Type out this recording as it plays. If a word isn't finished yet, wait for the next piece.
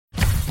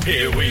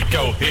Here we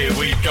go, here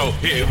we go,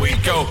 here we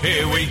go,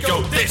 here we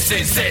go. This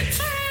is it.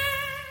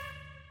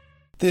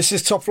 This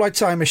is Top Flight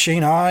Time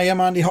Machine. I am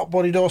Andy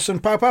Hotbody Dawson.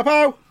 Pow, pow,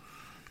 pow.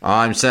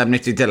 I'm Sam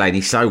Nifty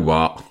Delaney. So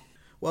what?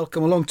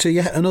 Welcome along to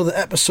yet another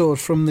episode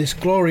from this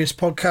glorious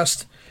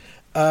podcast.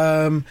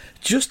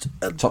 Just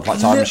a Top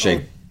Flight Time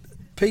Machine.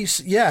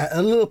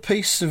 A little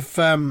piece of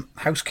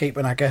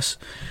housekeeping, I guess.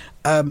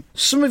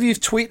 Some of you have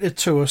tweeted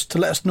to us to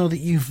let us know that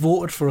you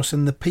voted for us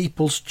in the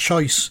People's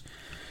Choice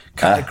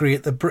category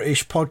at the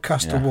British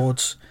Podcast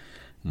Awards.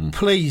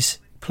 Please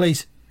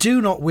do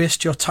not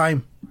waste your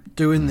time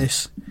doing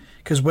this,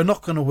 because we're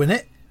not going to win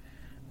it.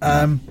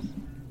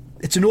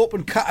 It's an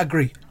open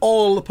category.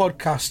 All the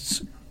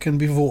podcasts can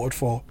be voted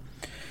for.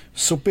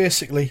 So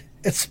basically,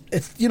 it's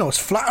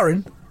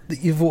flattering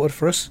that you voted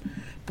for us,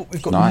 but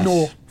we've got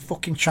no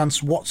fucking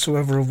chance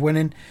whatsoever of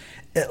winning.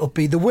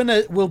 The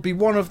winner will be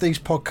one of these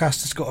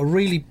podcasts that's got a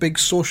really big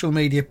social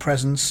media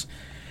presence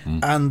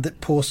and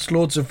that posts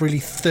loads of really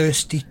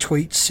thirsty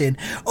tweets saying,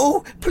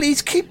 "Oh,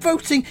 please keep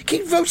voting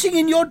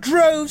in your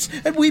droves,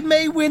 and we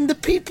may win the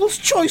People's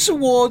Choice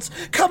Awards.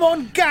 Come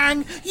on,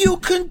 gang, you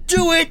can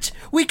do it.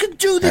 We can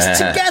do this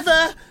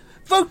together.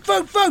 Vote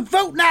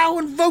now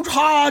and vote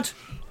hard."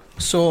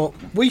 So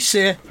we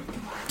say,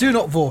 do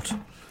not vote.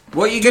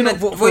 What are you gonna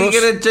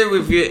do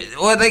with you?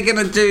 What are they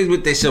gonna do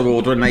with this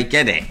award when they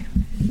get it?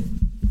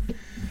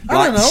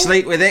 I don't know.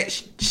 Sleep with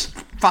it?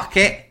 Fuck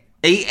it?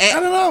 Eat it?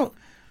 I don't know.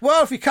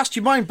 Well, if you cast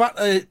your mind back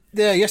to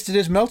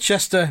yesterday's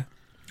Melchester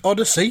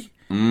Odyssey.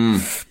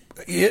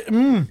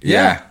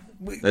 Yeah.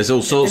 There's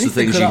all sorts of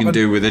things you can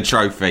do with a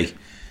trophy.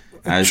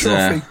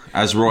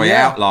 As Roy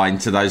outlined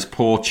to those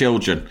poor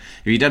children.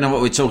 If you don't know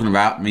what we're talking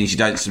about, it means you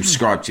don't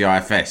subscribe to the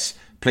IFS.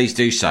 Please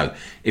do so.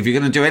 If you're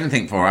going to do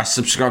anything for us,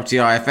 subscribe to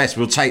the IFS.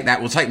 We'll take that.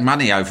 We'll take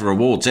money over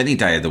awards any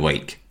day of the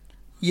week.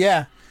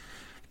 Yeah.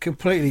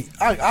 Completely.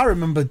 I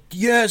remember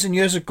years and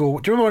years ago.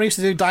 Do you remember when I used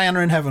to do Diana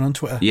in Heaven on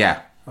Twitter?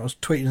 Yeah. I was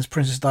tweeting as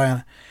Princess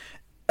Diana.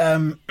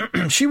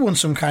 She won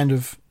some kind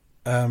of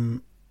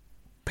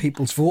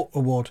People's Vote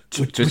Award.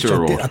 Twitter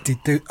award. I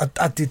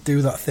did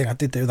do that thing. I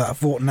did do that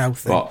vote now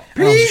thing. What?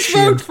 Please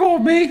vote for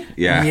me.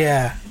 Yeah.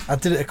 Yeah. I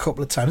did it a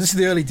couple of times. This is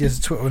the early days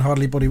of Twitter when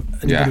hardly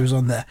anybody was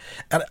on there.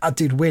 And I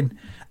did win.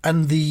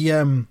 And the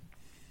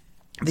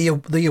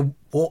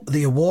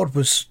award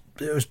was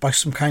by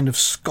some kind of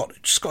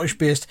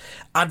Scottish-based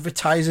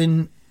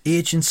advertising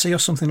agency or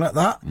something like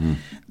that.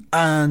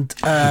 And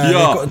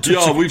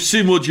we've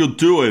seen what you're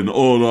doing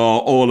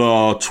on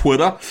our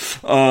Twitter.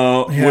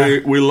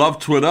 We love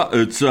Twitter.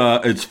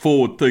 It's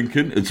forward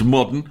thinking. It's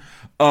modern.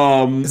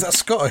 Is that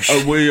Scottish?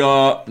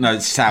 No,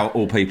 it's how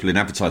all people in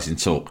advertising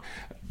talk.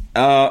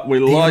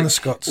 Even the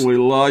Scots. We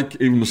like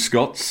even the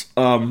Scots.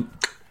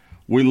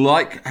 We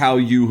like how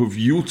you have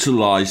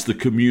utilised the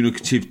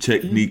communicative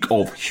technique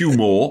of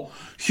humour.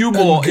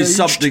 Humour is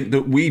something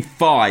that we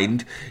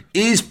find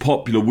is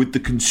popular with the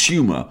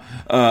consumer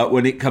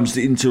when it comes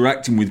to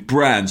interacting with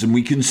brands, and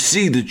we can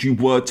see that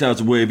you've worked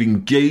out a way of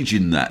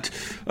engaging that.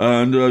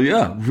 And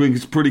I think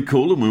it's pretty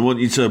cool, and we want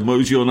you to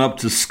mosey on up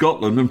to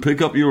Scotland and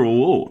pick up your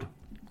award.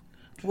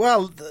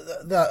 Well,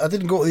 I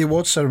didn't go to the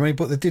award ceremony,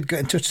 but they did get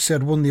in touch to say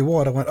I'd won the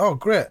award. I went, "Oh,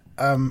 great.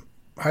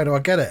 How do I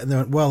get it?" And they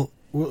went, "Well,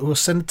 we'll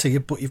send it to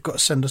you, but you've got to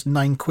send us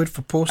 £9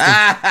 for postage."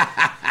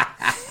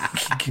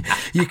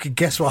 You can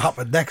guess what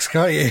happened next,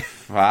 can't you?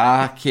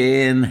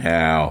 Fucking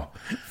hell.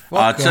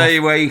 I'll tell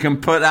you where you can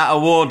put that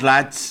award,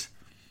 lads.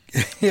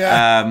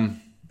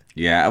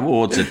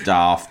 Awards are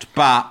daft,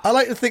 but I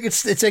like to think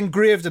it's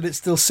engraved and it's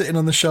still sitting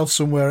on the shelf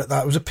somewhere at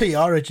that. It was a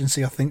PR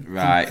agency, I think.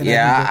 Right,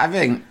 I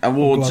think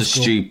awards are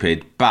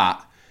stupid,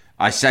 but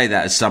I say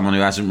that as someone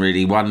who hasn't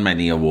really won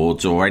many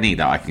awards or any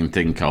that I can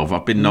think of.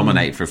 I've been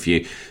nominated for a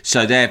few,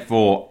 so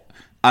therefore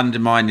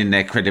undermining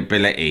their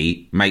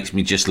credibility makes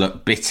me just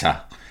look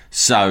bitter.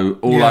 So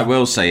all I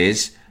will say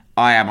is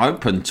I am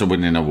open to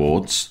winning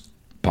awards,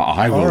 but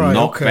I will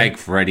not beg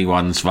for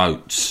anyone's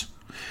votes.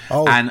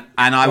 And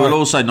I will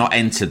also not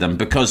enter them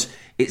because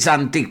it's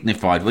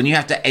undignified. When you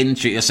have to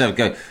enter it yourself,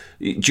 go,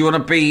 do you want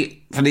to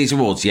be for these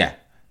awards? Yeah.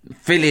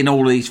 Fill in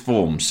all these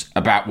forms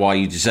about why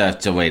you deserve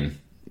to win.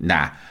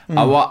 Nah.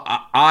 I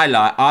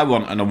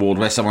want an award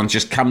where someone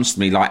just comes to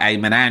me like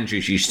Eamon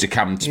Andrews used to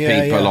come to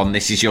people on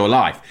This Is Your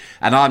Life.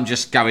 And I'm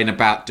just going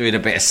about doing a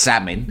bit of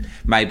samming.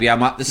 Maybe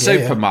I'm at the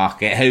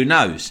supermarket. Who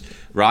knows?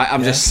 Right?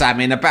 I'm just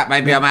samming about.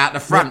 Maybe I'm out the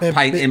front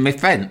painting my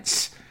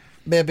fence.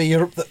 Maybe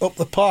you're up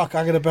the park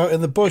hanging about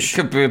in the bush.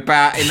 Could be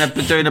about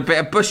doing a bit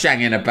of bush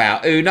hanging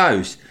about. Who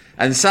knows?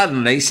 And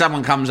suddenly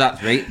someone comes up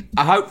to me,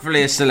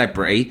 hopefully a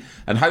celebrity,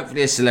 and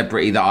hopefully a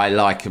celebrity that I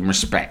like and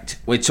respect.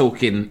 We're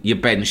talking your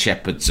Ben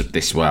Shepherds of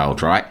this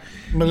world, right?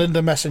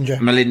 Melinda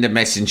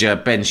Messenger,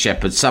 Ben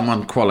Shepherd,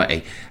 someone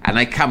quality. And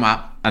they come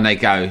up and they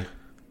go,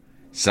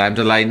 "Sam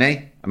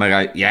Delaney?" And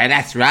I go, "Yeah,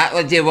 that's right.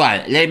 What do you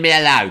want? Leave me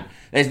alone.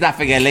 There's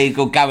nothing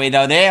illegal going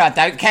on here. I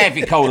don't care if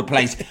you call the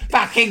police.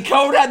 Fucking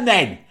call them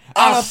then.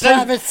 I'm a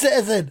private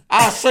citizen.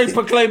 I'll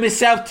super glue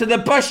myself to the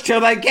bush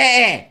till they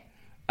get here."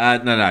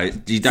 No,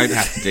 you don't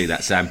have to do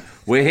that, Sam.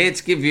 We're here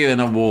to give you an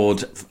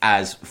award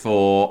as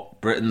for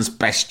Britain's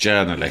best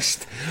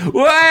journalist.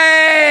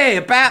 Way!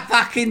 About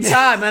fucking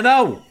time, and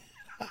all.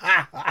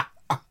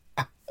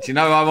 Do you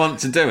know who I want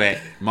to do it?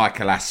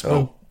 Michael Aspel.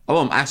 Oh. I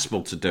want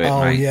Aspel to do it,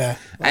 mate. Yeah.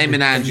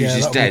 Eamon Andrews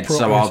is dead,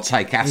 so I'll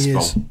take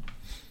Aspel.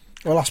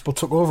 Well, Aspel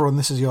took over on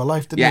This Is Your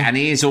Life, didn't he? Yeah, and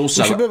he is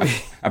also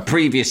a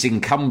previous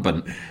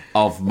incumbent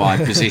of my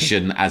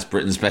position as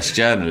Britain's best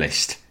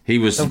journalist. He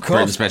was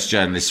Britain's best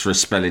journalist for a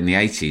spell in the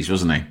 80s,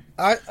 wasn't he?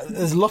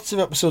 There's lots of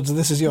episodes of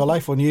This Is Your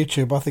Life on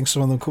YouTube. I think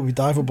some of them could be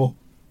diveable.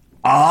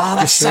 Oh,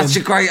 that's such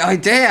a great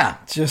idea.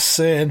 Just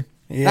saying.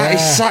 Yeah. That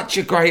is such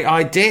a great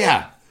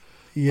idea.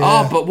 Yeah.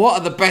 Oh, but what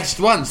are the best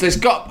ones?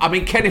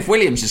 Kenneth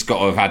Williams has got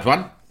to have had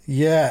one.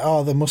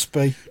 Yeah, there must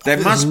be.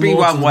 There must be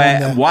one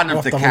where one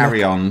of the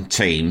Carry On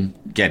team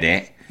get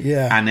it,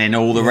 and then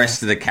all the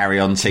rest of the Carry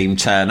On team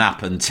turn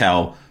up and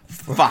tell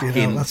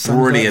fucking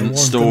brilliant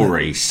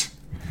stories.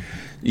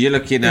 You're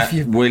looking at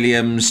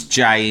Williams,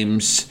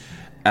 James,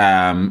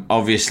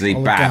 obviously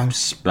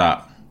Babs,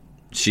 but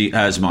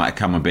hers might have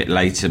come a bit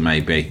later,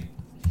 maybe.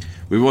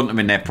 We want them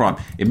in their prime.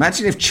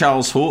 Imagine if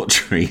Charles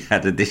Hawtrey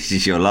had a This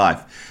Is Your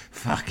Life.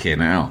 Fucking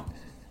hell.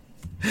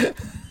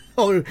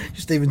 Oh,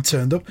 just even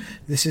turned up.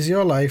 This Is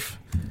Your Life,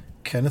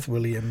 Kenneth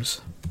Williams.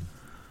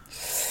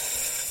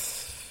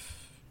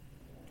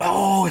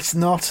 Oh, it's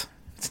not.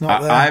 It's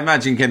not there. I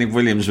imagine Kenneth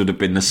Williams would have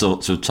been the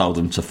sort to have told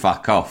him to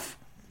fuck off.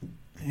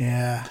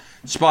 Yeah.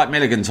 Spike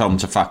Milligan told him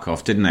to fuck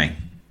off, didn't he?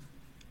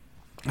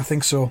 I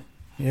think so,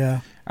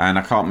 yeah. And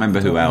I can't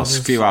remember who else.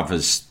 A few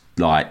others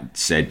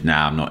said,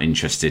 "Nah, I'm not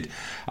interested."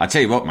 I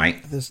tell you what,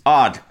 mate,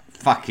 I'd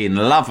fucking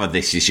love a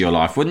This Is Your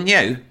Life, wouldn't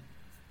you?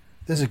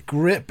 There's a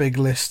great big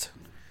list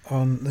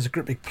there's a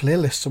great big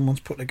playlist someone's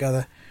put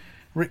together.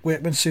 Rick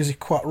Wakeman, Susie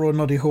Quattro,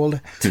 Noddy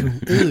Holder.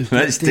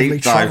 Let's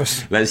deep dive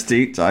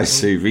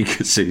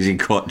Susie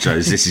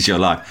Quattro's This Is Your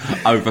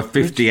Life over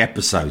 50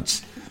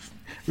 episodes.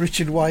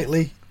 Richard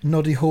Whiteley,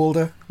 Noddy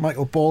Holder,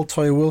 Michael Ball,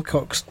 Toya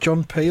Wilcox,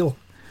 John Peel,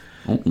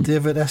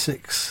 David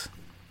Essex,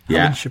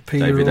 Alan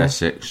Shapiro. David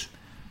Essex.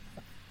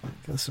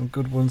 There's some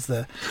good ones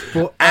there.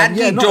 But,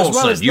 Andy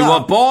Dawson, you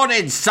were born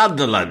in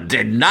Sunderland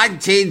in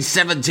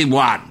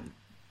 1971.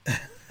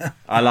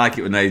 I like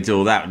it when they do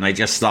all that, and they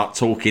just start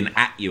talking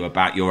at you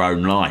about your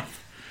own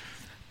life.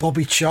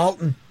 Bobby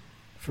Charlton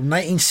from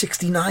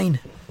 1969.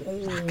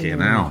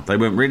 Fucking hell. They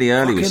went really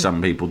early with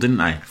some people, didn't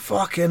they?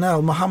 Fucking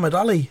hell. Muhammad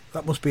Ali.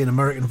 That must be an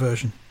American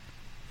version.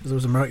 There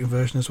was an American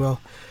version as well.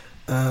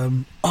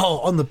 On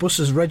the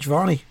buses, Reg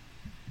Varney.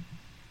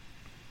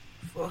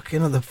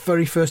 Fucking hell, the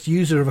very first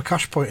user of a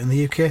cash point in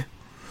the UK.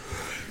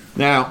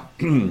 Now,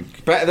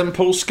 better than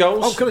Paul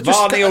Scholes?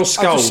 Varney or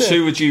Scholes?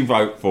 Who would you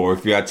vote for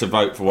if you had to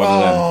vote for one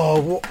of them? Oh,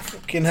 what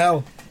fucking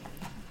hell.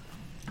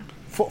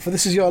 For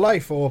This Is Your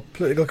Life or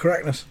political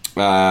correctness?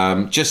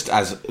 Just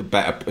as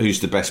better,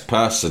 who's the best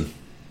person?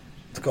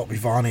 It's got to be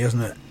Varney,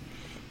 isn't it?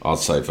 I'd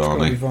say Varney. It's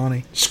got to be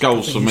Varney.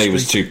 Scholes for me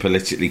was too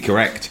politically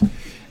correct.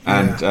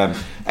 And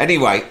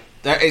anyway,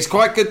 it's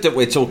quite good that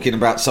we're talking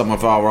about some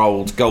of our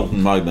old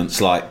golden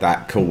moments, like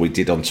that call we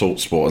did on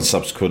TalkSport and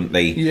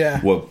subsequently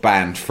were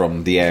banned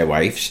from the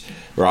airwaves,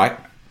 right?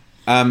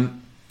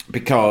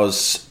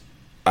 Because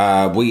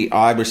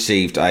I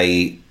received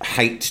a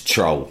hate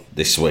troll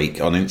this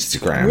week on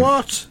Instagram.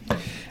 What?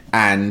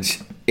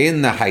 And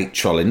in the hate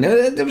trolling,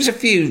 there was a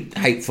few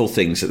hateful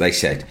things that they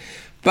said,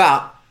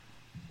 but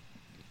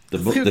I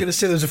think you were going to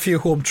say there's a few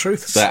home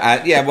truths.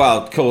 But, you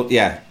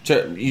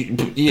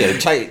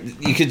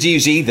could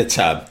use either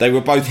term. They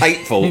were both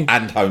hateful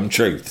and home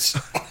truths.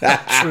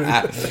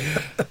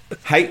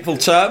 Hateful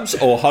terms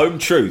or home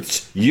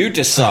truths? You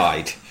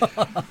decide.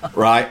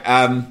 Right.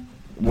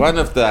 One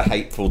of the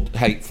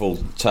hateful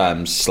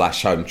terms /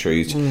 home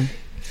truths.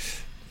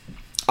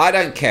 I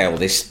don't care all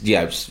this.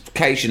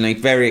 Occasionally,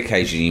 very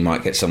occasionally, you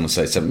might get someone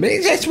say something. But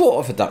it's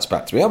water for ducks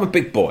back to me. I'm a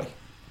big boy.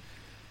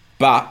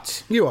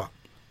 But you are.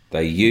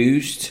 They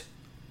used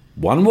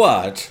one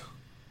word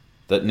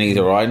that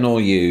neither I nor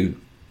you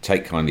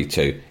take kindly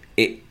to.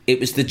 It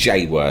was the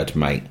J word,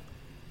 mate.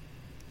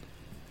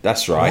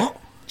 That's right. What?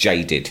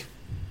 Jaded.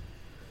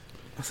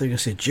 I thought you were going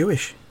to say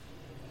Jewish.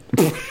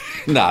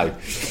 No,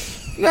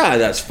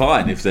 that's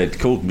fine if they'd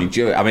called me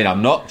Jewish. I mean,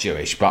 I'm not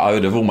Jewish, but I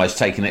would have almost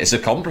taken it as a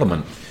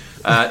compliment.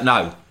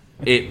 No,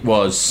 it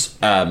was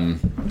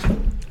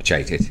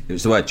jaded. It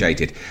was the word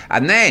jaded.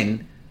 And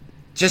then,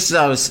 just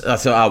as I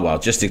thought, oh, well,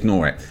 just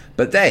ignore it.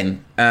 But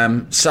then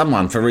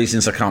someone, for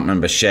reasons I can't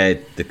remember,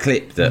 shared the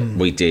clip that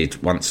we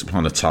did once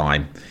upon a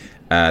time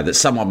that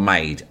someone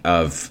made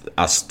of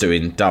us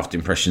doing daft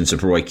impressions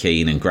of Roy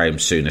Keane and Graham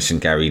Souness and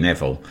Gary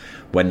Neville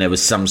when there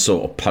was some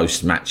sort of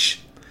post-match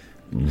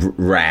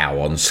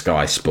row on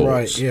Sky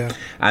Sports. Right, yeah.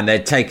 And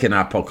they'd taken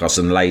our podcast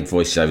and laid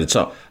voices over the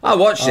top. I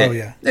watched it.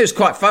 Yeah. It was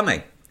quite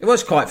funny.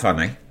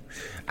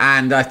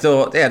 And I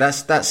thought, yeah,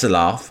 that's a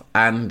laugh.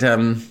 And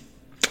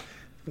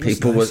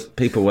people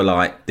were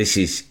like, this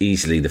is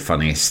easily the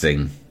funniest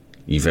thing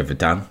you've ever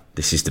done.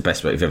 This is the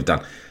best work you've ever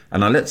done.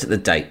 And I looked at the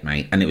date,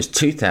 mate, and it was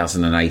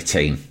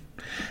 2018.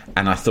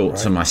 And I thought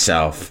to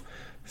myself,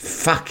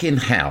 fucking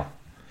hell,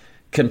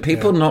 can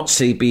people not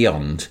see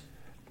beyond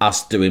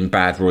us doing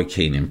bad Roy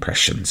Keane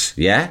impressions,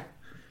 yeah?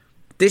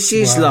 This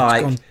is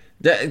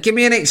give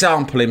me an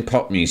example in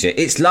pop music.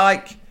 It's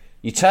like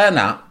you turn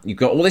up, you've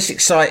got all this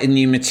exciting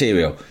new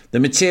material, the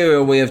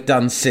material we have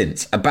done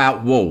since,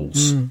 about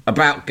walls,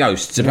 about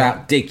ghosts,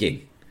 about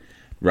digging,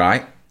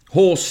 right?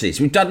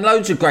 Horses. We've done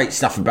loads of great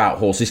stuff about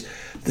horses.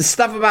 The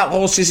stuff about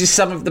horses is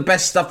some of the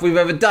best stuff we've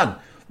ever done.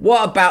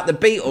 What about the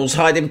Beatles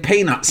hiding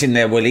peanuts in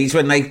their willies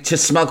when they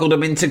just smuggled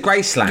them into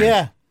Graceland?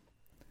 Yeah.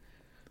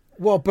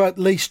 What about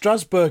Lee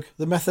Strasberg,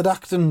 the method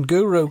acting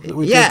guru that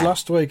we did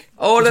last week?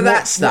 All of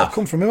that stuff. More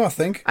come from him, I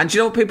think. And do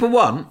you know what people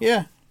want?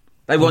 Yeah.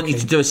 They want you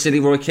to do a silly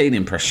Roy Keane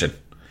impression.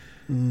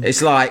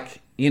 It's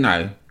like, you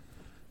know,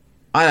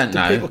 I don't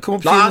know. People come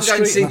up to you in the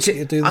street and ask you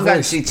to do the I'm going to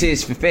voice? see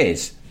Tears for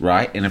Fears,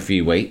 right, in a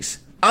few weeks.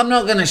 I'm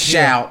not going to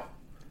shout,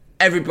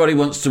 everybody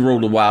wants to rule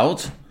the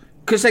world,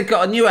 because they've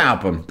got a new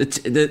album. Is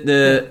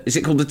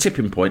it called The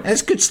Tipping Point?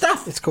 It's good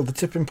stuff. It's called The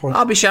Tipping Point.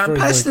 I'll be shouting,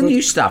 Very, pass very the good.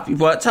 new stuff.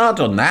 You've worked hard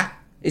on that.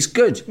 It's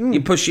good.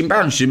 You're pushing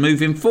boundaries. You're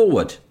moving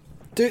forward.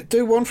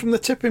 Do one from The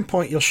Tipping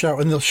Point, you'll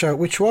shout, and they'll shout,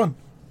 which one?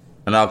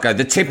 And I'll go,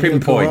 The Tipping You'll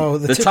go, Point. oh,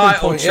 the Tipping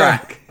title Point, yeah.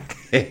 track.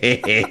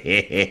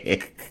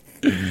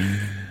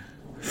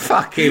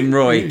 Fucking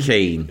Roy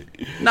Keane.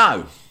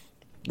 No.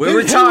 We're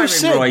retiring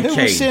Roy Who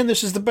Keane. was saying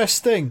this is the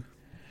best thing?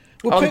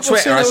 Well, On people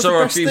Twitter, saying I that was saw the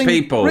a best few thing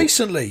people.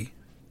 recently.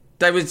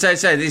 They would say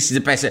this is the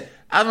best.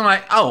 I'm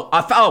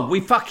like, we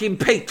fucking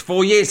peaked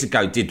 4 years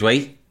ago, did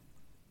we?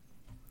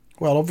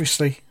 Well,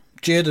 obviously,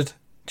 jaded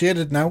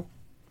now.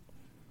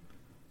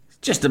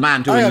 Just a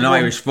man doing an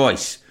Irish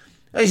voice.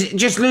 He's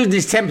just losing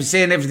his temper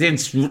saying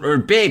everything's for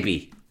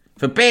baby.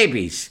 For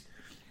babies.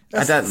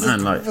 I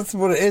don't know. That's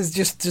what it is.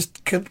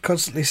 Just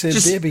constantly saying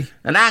baby.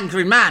 An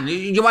angry man.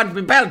 You want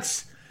me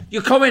belts.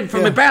 You come in for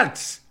me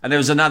belts. And there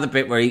was another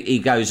bit where he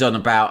goes on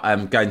about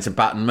going to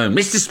Button Moon.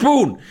 Mr.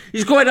 Spoon,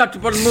 he's going up to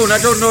Button Moon. I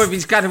don't know if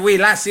he's got a wee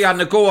lassie on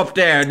the go up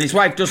there and his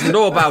wife doesn't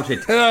know about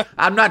it.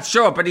 I'm not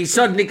sure, but he's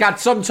suddenly got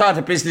some sort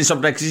of business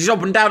up there because he's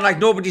up and down like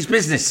nobody's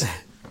business.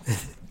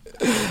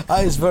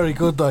 That is very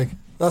good, like.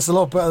 That's a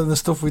lot better than the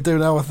stuff we do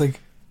now, I think.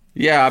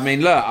 Yeah, I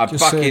mean, look, I'm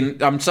saying.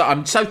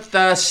 so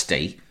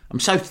thirsty. I'm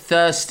so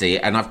thirsty,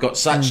 and I've got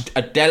such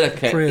a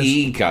delicate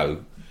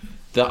ego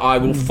that I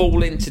will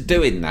fall into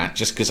doing that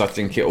just because I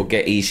think it will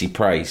get easy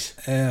praise.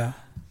 Yeah.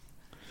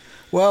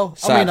 Well,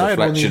 Sad I had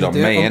one reflection the on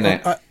other day. me,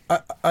 innit?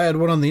 I had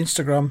one on the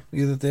Instagram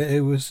the other day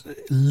who was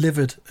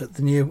livid at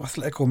the new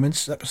Athletico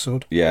Minsk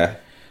episode. Yeah.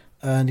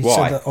 And he Why?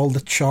 said that all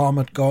the charm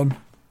had gone.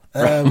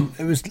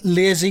 It was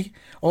lazy.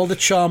 All the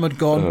charm had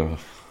gone.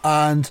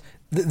 And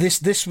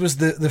this was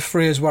the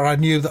phrase where I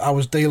knew that I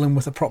was dealing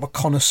with a proper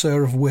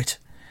connoisseur of wit.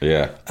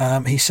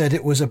 Yeah. He said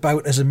it was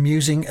about as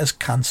amusing as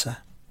cancer.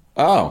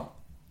 Oh.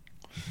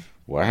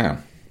 Wow.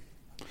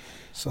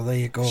 So there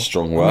you go.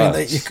 Strong words.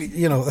 I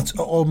mean, that's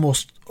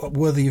almost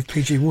worthy of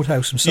P.G.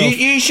 Woodhouse himself.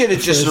 You should have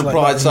just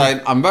replied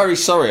saying, I'm very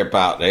sorry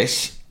about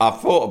this.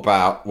 I've thought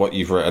about what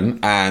you've written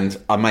and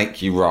I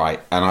make you right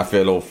and I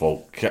feel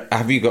awful.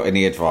 Have you got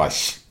any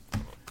advice?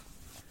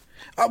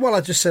 Well,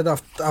 I just said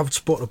I've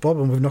spoken to Bob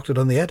and we've knocked it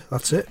on the head.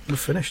 That's it. We're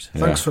finished.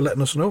 Thanks for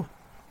letting us know.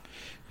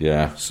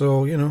 Yeah.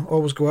 So,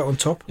 always go out on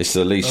top. It's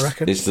the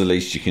least. It's the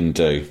least you can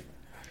do.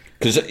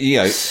 Because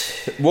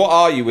what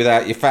are you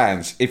without your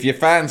fans? If your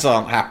fans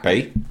aren't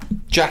happy,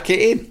 jack it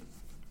in.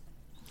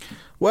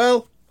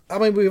 Well, I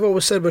mean, we've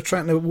always said we're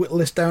trying to whittle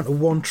this down to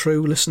one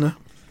true listener.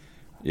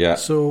 Yeah.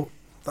 So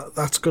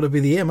that's got to be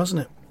the aim,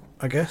 hasn't it?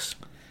 I guess.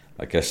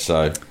 I guess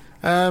so.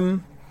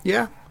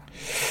 Yeah.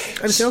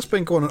 Anything else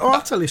been going on?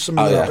 I'll tell you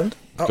something that happened.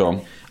 Go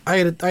on. I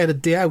had a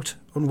day out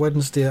on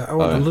Wednesday. I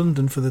went to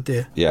London for the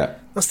day. Yeah.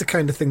 That's the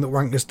kind of thing that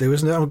wankers do,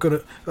 isn't it? I'm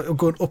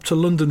going up to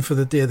London for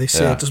the day. They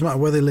say it doesn't matter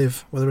where they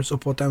live, whether it's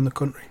up or down the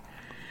country.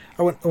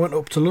 I went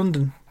up to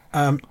London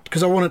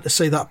because I wanted to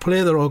see that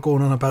play they're all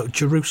going on about,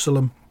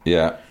 Jerusalem.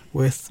 Yeah.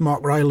 With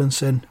Mark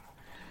Rylance in.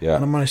 Yeah.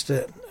 And I managed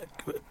to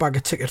bag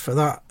a ticket for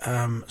that.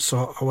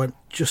 So I went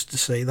just to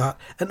see that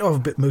and not have a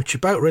bit mooch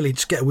about, really,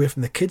 just get away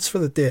from the kids for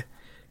the day.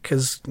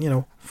 Because,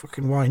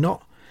 fucking why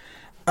not?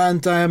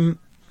 And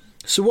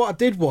so what I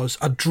did was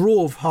I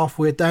drove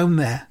halfway down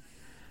there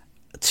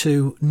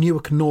to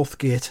Newark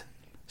Northgate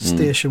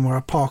station where I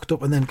parked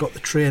up and then got the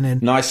train in.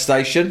 Nice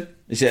station?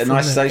 Is it a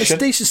nice station?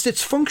 It's decent.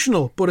 It's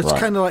functional, but it's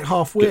kind of like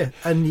halfway.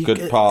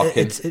 Good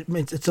parking.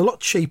 It's a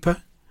lot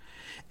cheaper.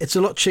 It's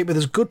a lot cheaper.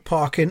 There's good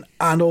parking,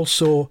 and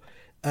also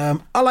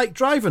I like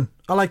driving.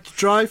 I like to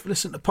drive,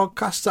 listen to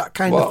podcasts, that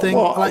kind of thing.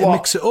 I like to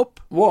mix it up.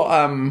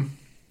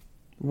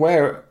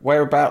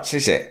 Whereabouts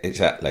is it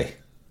exactly?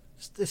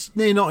 It's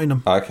near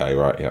Nottingham. Okay,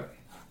 right, yeah.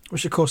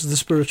 Which, of course, is the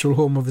spiritual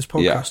home of this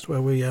podcast,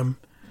 where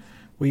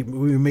we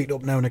meet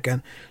up now and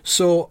again.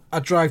 So I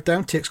drive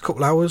down, takes a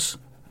couple of hours,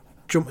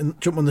 jump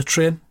on the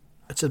train.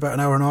 It's about an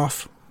hour and a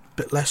half, a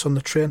bit less on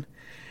the train.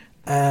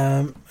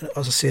 As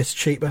I say, it's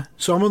cheaper.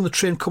 So I'm on the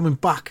train coming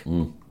back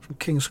from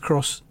King's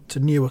Cross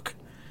to Newark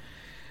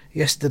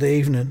yesterday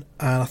evening,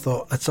 and I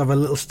thought, let's have a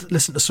little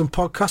listen to some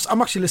podcasts.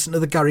 I'm actually listening to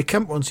the Gary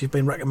Kemp ones you've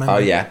been recommending. Oh,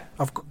 yeah.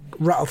 I've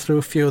rattled through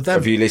a few of them.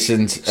 Have you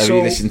listened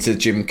to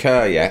Jim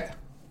Kerr yet?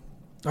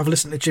 I've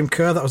listened to Jim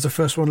Kerr. That was the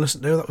first one I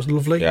listened to. That was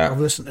lovely. Yeah. I've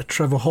listened to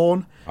Trevor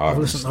Horn. I've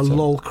listened to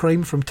Lol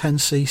Cream from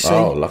 10cc.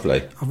 Oh,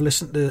 lovely. I've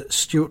listened to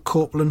Stuart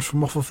Copeland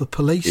from Off of the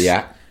Police.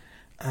 Yeah.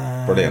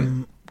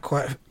 Brilliant.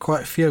 Quite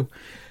a few.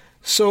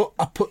 So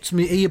I put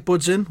my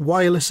earbuds in,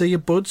 wireless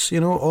earbuds,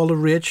 all the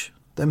rage,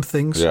 them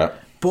things. Yeah.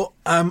 But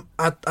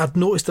I'd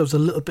noticed there was a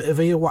little bit of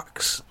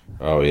earwax.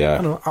 Oh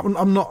yeah.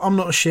 I'm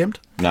not ashamed.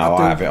 No,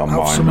 I have it on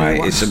mine,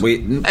 mate.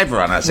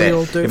 Everyone has it.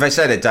 If they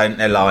say they don't,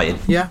 they're lying.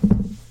 Yeah.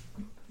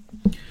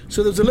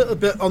 So there's a little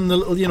bit on the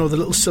little, the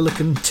little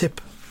silicone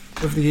tip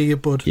of the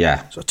earbud.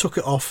 Yeah. So I took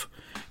it off,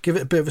 give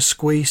it a bit of a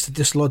squeeze to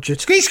dislodge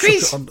it. Squeeze.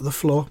 It onto the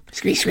floor.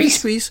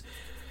 Squeeze.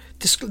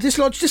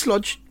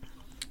 Dislodge.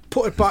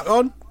 Put it back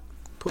on.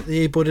 Put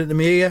the earbud into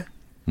my ear,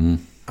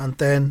 and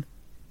then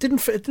it didn't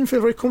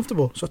feel very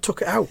comfortable. So I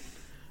took it out,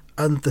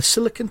 and the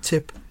silicone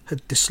tip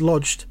had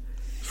dislodged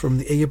from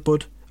the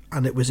earbud,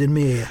 and it was in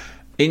my ear.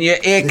 In your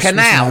ear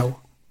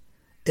canal.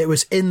 It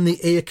was in the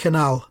ear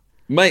canal.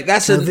 Mate,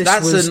 that's a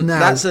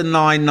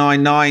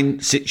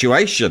 999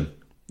 situation.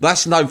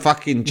 That's no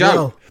fucking joke.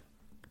 Well,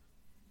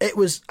 it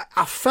was.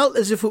 I felt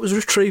as if it was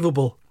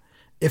retrievable.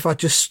 If I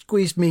just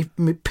squeezed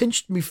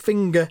pinched me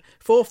forefinger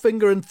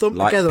and thumb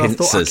like together,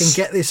 pincers. I thought I can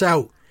get this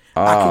out.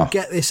 I can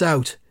get this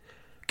out.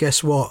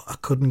 Guess what? I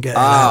couldn't get it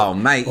out. Oh,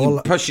 mate, you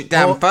push it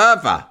down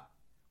further.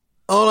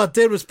 All I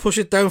did was push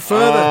it down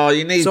further. Oh,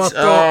 you need. So I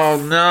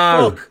thought,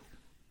 no. Fuck,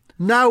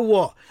 now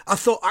what? I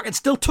thought I can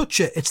still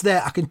touch it. It's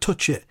there. I can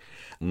touch it.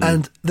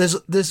 And there's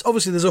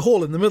obviously there's a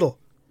hole in the middle.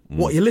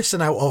 What you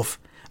listen out of?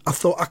 I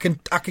thought I can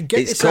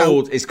get this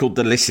out. It's called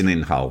the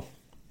listening hole.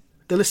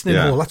 The listening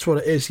hole. That's what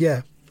it is.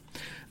 Yeah.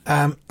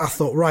 I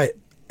thought, right,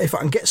 if I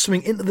can get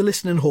something into the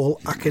listening hole,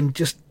 I can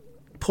just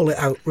pull it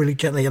out really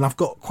gently. And I've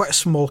got quite a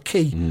small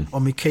key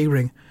on my key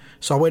ring.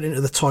 So I went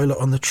into the toilet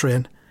on the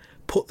train,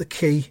 put the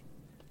key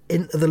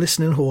into the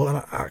listening hole, and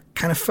I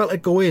kind of felt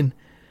it go in.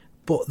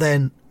 But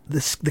then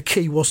the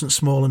key wasn't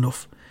small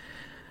enough.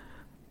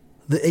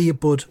 The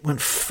earbud went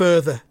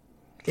further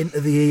into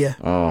the ear.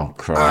 Oh,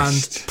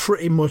 Christ. And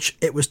pretty much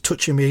it was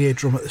touching my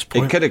eardrum at this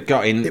point. It could have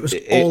got in. It was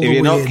if all you're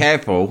the way not in.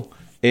 careful,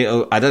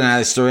 I don't know how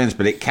the story ends,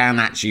 but it can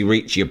actually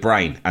reach your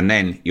brain, and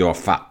then you're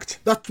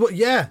fucked. That's what,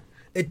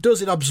 it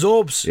does. It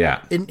absorbs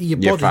into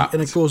your body,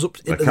 and it goes up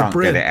into the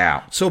brain. Get it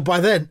out. So by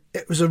then,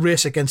 it was a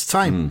race against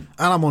time,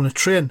 and I'm on a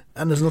train,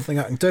 and there's nothing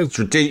I can do.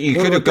 You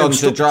could have gone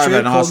to the driver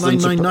and asked them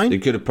to. You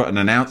could have put an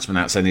announcement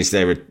out saying, "Is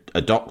there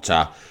a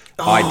doctor,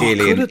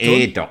 ideally an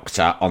ear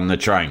doctor, on the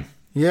train?"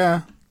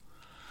 Yeah.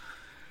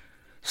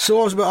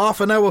 So I was about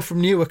half an hour from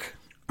Newark,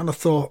 and I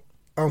thought,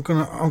 I'm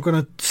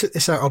gonna sit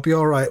this out. I'll be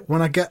all right.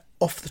 When I get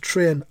off the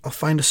train, I'll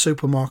find a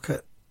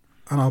supermarket,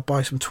 and I'll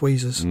buy some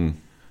tweezers, and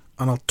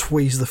I'll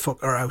tweeze the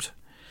fucker out.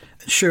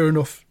 And sure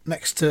enough,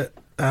 next to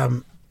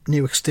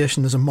Newark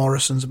Station, there's a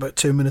Morrison's about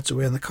 2 minutes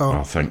away in the car.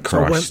 Oh, thank so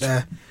Christ! I went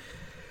there,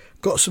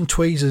 got some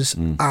tweezers,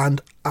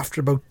 and after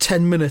about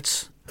 10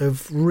 minutes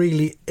of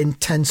really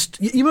intense,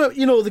 you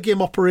know the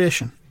game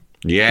Operation,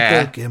 the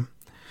board game,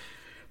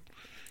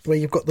 where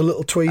you've got the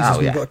little tweezers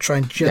and you've got to try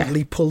and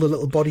gently pull the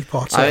little body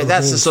parts out.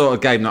 That's the sort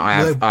of game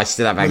that I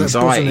still have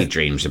anxiety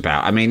dreams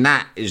about. I mean,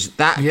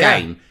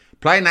 game.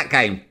 Playing that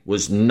game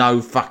was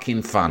no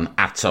fucking fun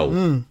at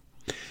all.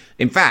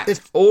 In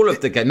fact, all of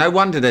the game. No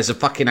wonder there's a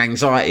fucking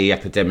anxiety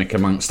epidemic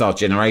amongst our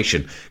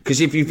generation. Because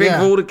if you think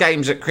of all the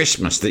games at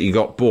Christmas that you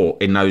got bought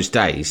in those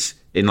days,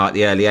 in like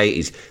the early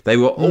 80s, they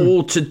were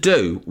all to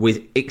do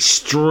with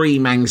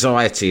extreme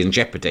anxiety and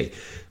jeopardy.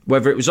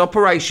 Whether it was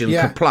Operation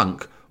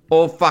Kaplunk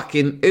or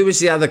fucking, who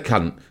was the other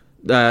cunt?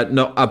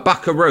 A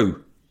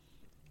Buckaroo,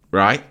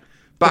 right?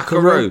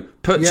 Buckaroo.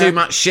 Put too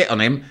much shit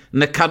on him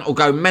and the cunt will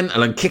go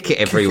mental and kick it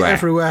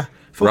everywhere.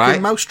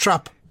 Fucking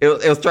Mousetrap.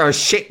 He'll throw a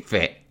shit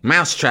fit.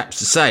 Mousetrap's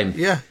the same.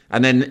 Yeah.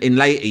 And then in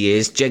later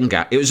years,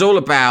 Jenga. It was all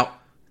about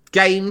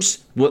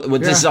games were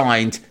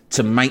designed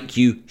to make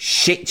you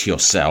shit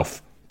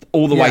yourself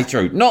all the way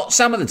through. Not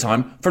some of the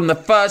time, from the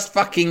first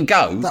fucking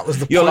go. That was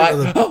the you're point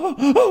like,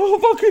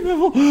 of fucking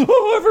hell,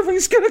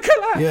 everything's going to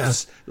collapse. Yeah.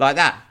 Like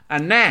that.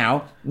 And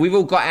now, we've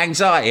all got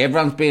anxiety.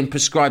 Everyone's being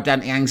prescribed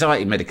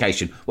anti-anxiety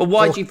medication. Well,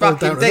 why do you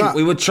fucking think?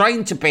 We were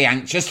trained to be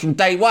anxious from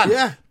day one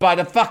by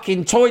the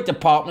fucking toy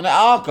department at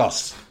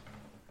Argos.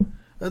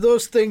 Are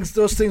those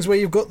things where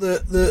you've got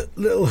the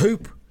little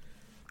hoop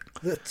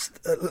that's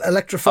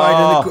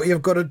electrified and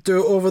you've got to do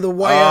it over the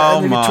wire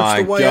and then you touch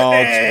the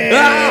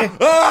wire.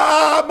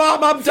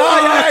 Mum, I'm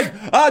dying!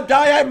 I'm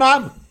dying,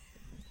 Mum!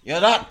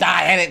 You're not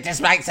dying, it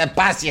just makes a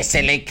buzz, you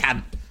silly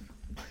cunt.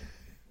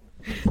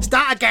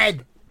 Start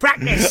again!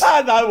 Practice!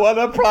 I don't want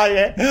to play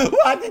it.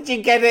 Why did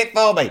you get it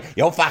for me?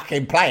 You'll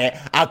fucking play it.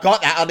 I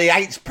got that on the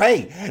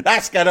HP.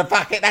 That's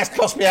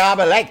cost me arm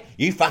and leg.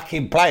 You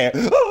fucking play it. Oh,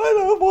 I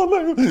don't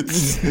want to.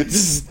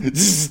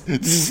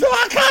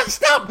 I can't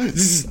stop.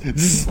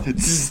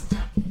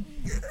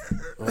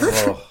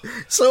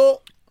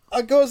 So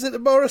I goes into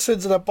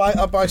Morrison's and I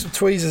buy some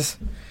tweezers.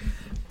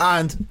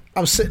 And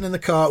I'm sitting in the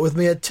car with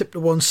my head tipped to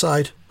one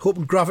side,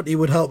 hoping gravity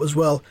would help as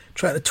well,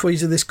 trying to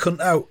tweezer this cunt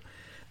out.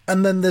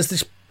 And then there's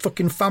this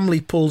fucking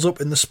family pulls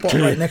up in the spot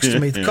right next to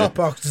me. The car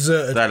park's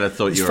deserted. They'd have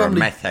thought His you were a family-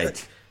 meth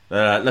head.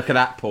 Look at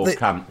that poor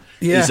cunt.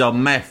 Yeah. He's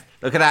on meth.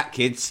 Look at that,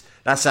 kids.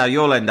 That's how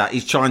you'll end up.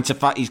 He's trying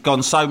to He's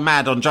gone so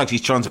mad on drugs.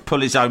 He's trying to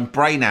pull his own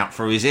brain out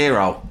through his ear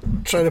hole.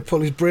 Trying to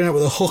pull his brain out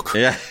with a hook.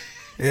 Yeah.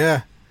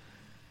 Yeah.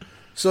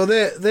 So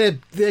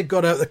they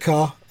got out the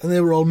car and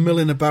they were all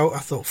milling about. I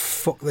thought,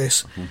 fuck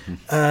this.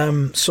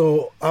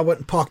 So I went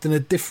and parked in a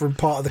different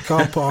part of the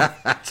car park.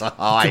 To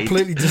hide.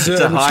 Completely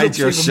deserted. To hide which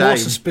your looks even more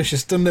shame.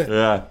 suspicious, doesn't it?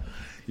 Yeah.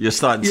 You're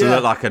starting to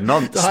look like a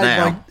nonce To hide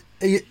now.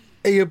 my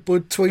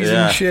earbud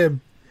tweezing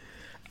shame.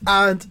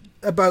 And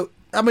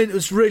it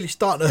was really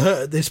starting to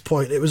hurt at this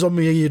point. It was on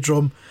my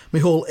eardrum. My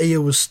whole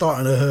ear was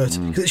starting to hurt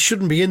because it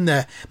shouldn't be in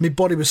there. My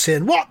body was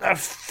saying, "What the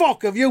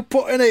fuck have you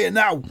put in here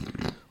now?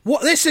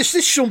 What this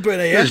shouldn't be in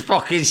here." It's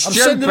fucking stupid.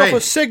 I'm sending off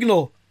a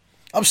signal.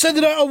 I'm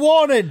sending out a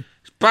warning.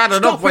 It's bad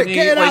enough Stop when it, you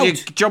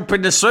get jump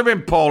in the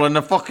swimming pool and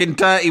the fucking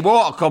dirty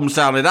water comes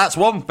down there. That's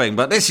one thing,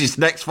 but this is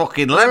next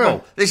fucking level.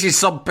 Yeah. This is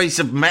some piece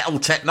of metal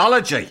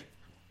technology.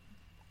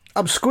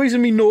 I'm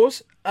squeezing my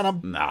nose and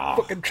I'm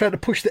fucking trying to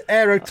push the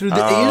air out through the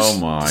ears.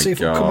 My see if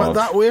it'll come out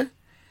that way.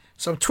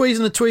 So I'm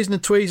tweezing and tweezing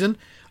and tweezing.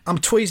 I'm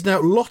tweezing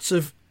out lots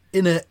of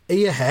inner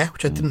ear hair,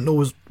 which I didn't know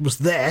was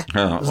there.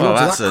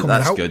 Well,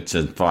 that's good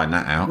to find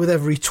that out. With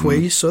every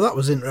tweeze, so that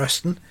was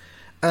interesting.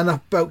 And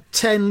about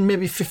 10,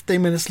 maybe 15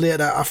 minutes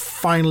later, I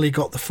finally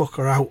got the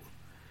fucker out.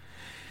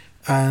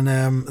 And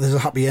there's a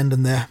happy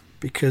ending there,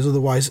 because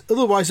otherwise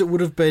it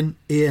would have been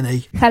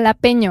A&E.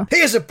 Jalapeño.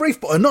 Here's a brief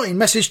but annoying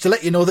message to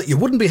let you know that you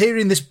wouldn't be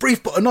hearing this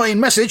brief but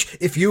annoying message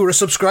if you were a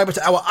subscriber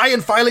to our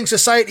Iron Filing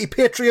Society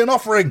Patreon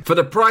offering. For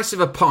the price of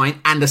a pint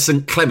and a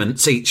St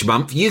Clement's each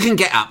month, you can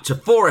get up to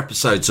 4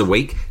 episodes a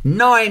week,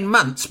 9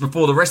 months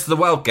before the rest of the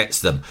world gets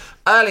them.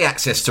 Early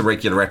access to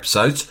regular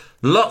episodes,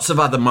 lots of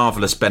other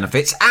marvellous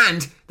benefits,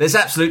 and there's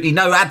absolutely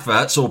no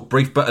adverts or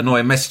brief but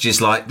annoying messages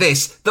like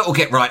this that will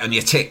get right on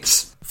your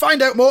ticks.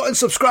 Find out more and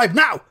subscribe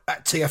now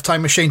at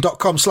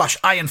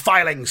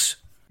tftimemachine.com/ironfilings.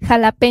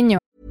 Jalapeño.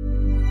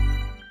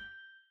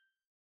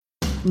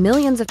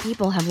 Millions of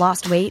people have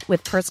lost weight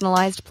with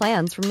personalized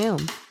plans from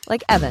Noom.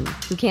 Like Evan,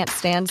 who can't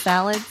stand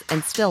salads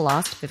and still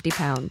lost 50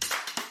 pounds.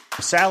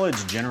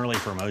 Salads generally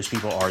for most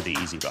people are the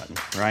easy button,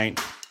 right?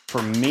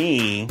 For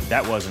me,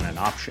 that wasn't an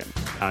option.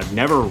 I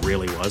never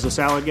really was a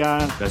salad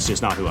guy. That's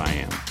just not who I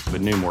am.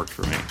 But Noom worked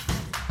for me.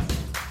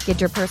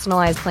 Get your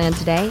personalized plan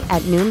today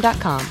at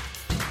Noom.com.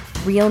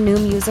 Real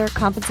Noom user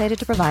compensated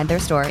to provide their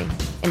story.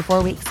 In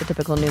 4 weeks, the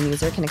typical Noom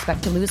user can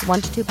expect to lose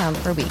 1 to 2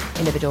 pounds per week.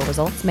 Individual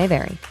results may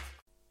vary.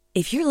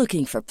 If you're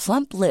looking for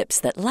plump lips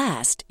that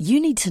last,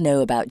 you need to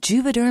know about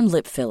Juvederm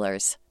lip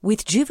fillers.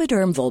 With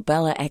Juvederm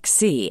Volbella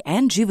XC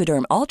and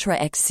Juvederm Ultra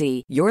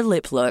XC, your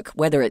lip look,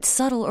 whether it's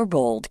subtle or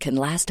bold, can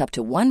last up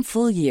to 1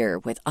 full year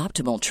with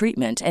optimal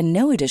treatment and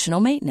no additional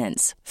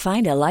maintenance.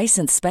 Find a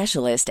licensed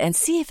specialist and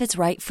see if it's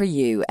right for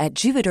you at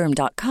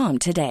Juvederm.com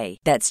today.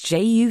 That's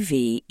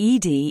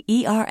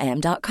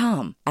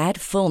JUVEDERM.com.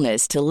 Add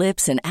fullness to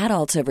lips in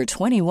adults over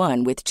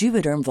 21 with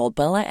Juvederm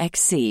Volbella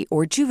XC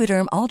or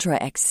Juvederm Ultra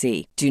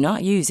XC. Do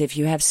not use if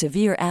you have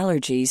severe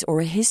allergies or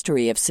a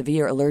history of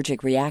severe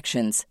allergic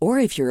reactions, or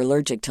if you're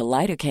allergic to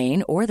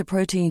lidocaine or the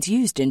proteins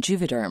used in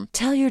Juvederm.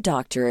 Tell your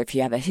doctor if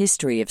you have a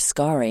history of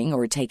scarring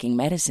or taking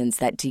medicines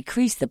that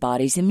decrease the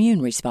body's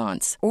immune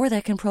response or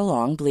that can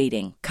prolong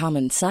bleeding.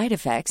 Common side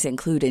effects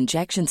include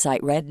injection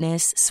site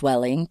redness,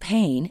 swelling,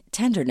 pain,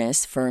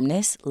 tenderness,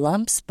 firmness,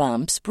 lumps,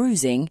 bumps,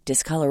 bruising,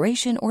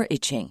 discoloration, or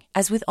itching.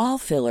 As with all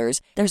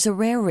fillers, there's a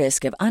rare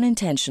risk of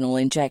unintentional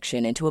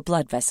injection into a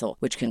blood vessel,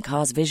 which can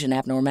cause vision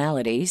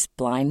abnormalities,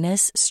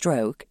 blindness,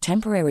 stroke,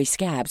 temporary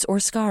scabs,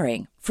 or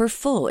scarring. For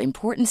full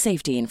important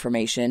safety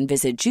information,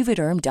 visit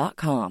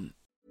Juvederm.com.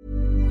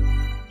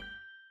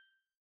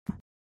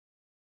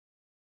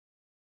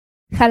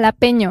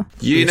 Jalapeño.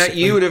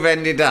 You would have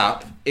ended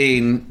up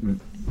in,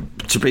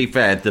 to be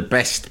fair, the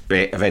best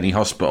bit of any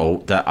hospital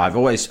that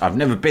I've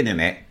never been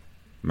in it.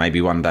 Maybe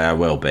one day I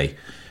will be.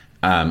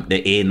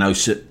 The ear,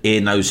 nose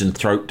and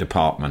throat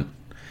department.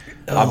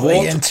 I've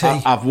walked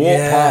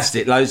past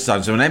it loads of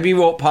times. And whenever you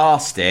walk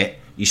past it,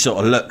 you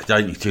sort of look,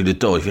 don't you, through the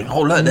door. You think,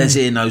 oh, look, there's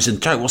ear, nose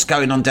and throat. What's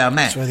going on down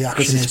there? That's where the action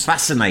because it's is.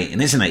 fascinating,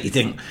 isn't it? You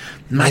think,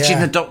 imagine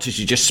the doctors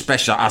who just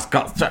specialise.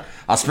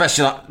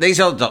 These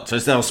other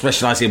doctors, they'll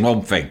specialise in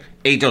one thing.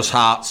 He does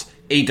hearts,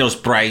 he does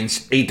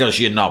brains, he does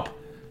your knob.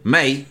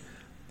 Me,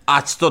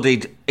 I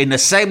studied in the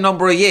same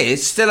number of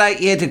years, still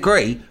 8-year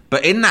degree,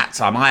 but in that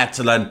time I had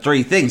to learn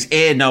 3 things,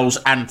 ear, nose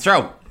and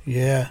throat.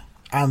 Yeah,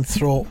 and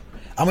throat.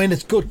 I mean,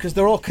 it's good because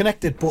they're all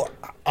connected, but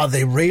are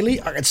they really?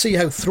 I can see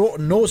how throat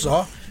and nose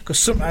are, because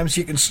sometimes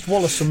you can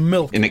swallow some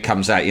milk and it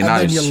comes out your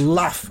nose. And then you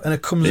laugh and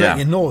it comes out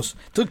your nose.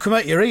 It doesn't come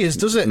out your ears,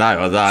 does it? No,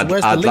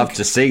 I'd love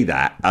to see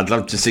that. I'd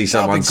love to see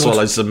someone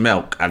swallow some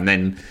milk and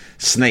then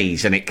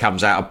sneeze and it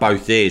comes out of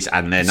both ears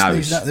and their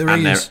nose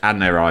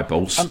and their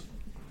eyeballs.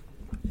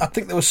 I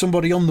think there was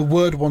somebody on The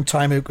Word one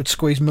time who could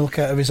squeeze milk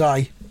out of his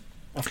eye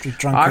after he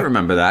drank it. I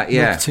remember that,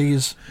 yeah. Milk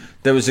teas.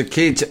 There was a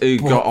kid who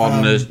got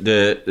on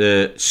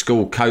the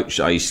school coach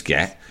I used to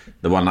get,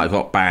 the one that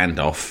got banned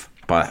off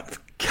by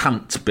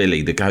cunt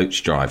Billy, the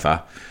coach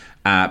driver.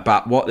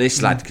 But what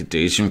this lad could do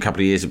is from a couple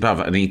of years above,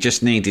 and he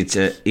just needed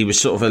to. He was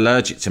sort of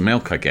allergic to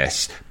milk, I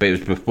guess, but it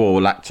was before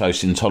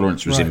lactose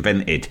intolerance was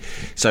invented.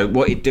 So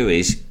what he'd do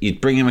is you'd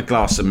bring him a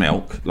glass of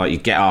milk, like you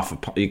get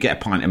a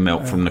pint of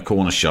milk from the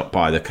corner shop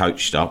by the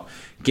coach stop,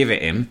 give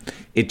it him.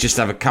 He'd just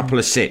have a couple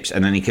of sips,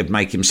 and then he could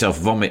make himself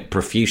vomit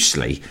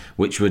profusely,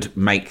 which would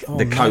make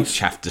the coach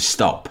have to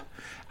stop.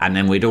 And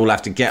then we'd all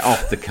have to get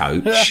off the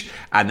coach,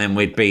 and then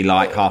we'd be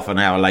like half an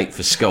hour late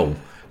for school.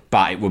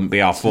 But it wouldn't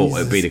be our fault.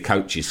 It would be the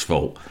coach's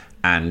fault.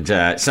 And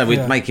so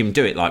we'd make him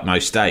do it like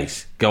most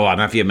days. Go on,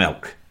 have your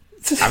milk.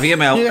 Have your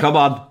milk, come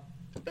on.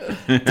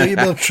 Do your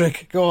milk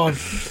trick, go on.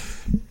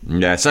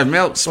 Yeah, so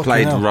milk's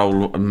played a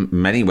role in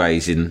many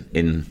ways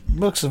in...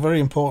 Milk's a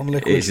very important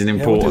liquid. It's an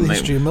important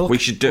liquid.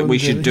 We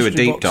should do a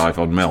deep dive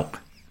on milk.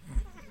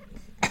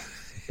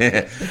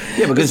 Yeah,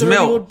 because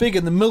milk. Anyone big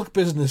in the milk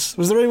business?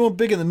 Was there anyone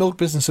big in the milk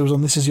business who was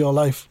on This Is Your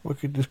Life? We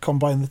could just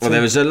combine the two. Well,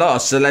 there was a lot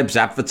of celebs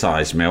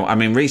advertised milk. I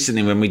mean,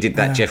 recently when we did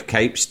that Jeff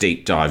Capes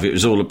deep dive, it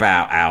was all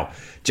about how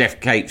Jeff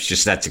Capes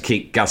just had to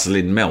keep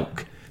guzzling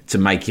milk to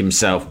make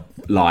himself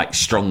like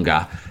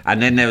stronger.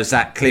 And then there was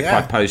that clip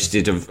I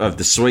posted of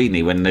the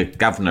Sweeney when the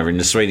governor in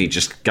the Sweeney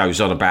just goes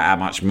on about how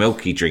much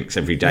milk he drinks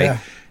every day. Yeah.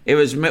 It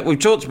was we've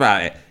talked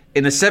about it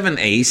in the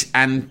 70s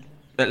and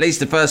at least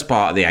the first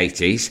part of the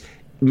 80s.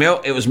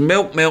 Milk. It was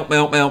milk,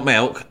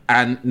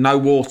 and no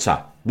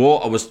water.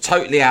 Water was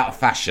totally out of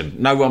fashion.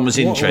 No one was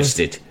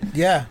interested.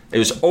 It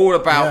was all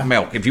about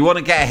milk. If you want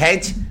to get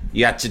ahead,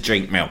 you had to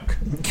drink milk.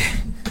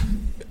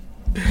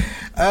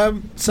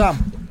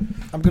 Sam,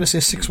 I'm going to say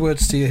 6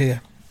 words to you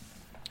here.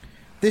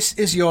 This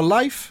Is Your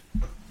Life,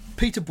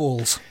 Peter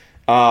Bowles.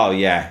 Oh,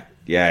 yeah.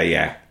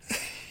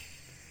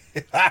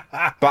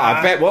 But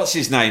I bet what's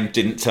his name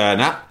didn't turn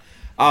up.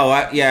 Oh,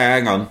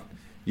 hang on.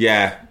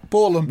 Yeah.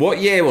 Bolam. What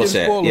year was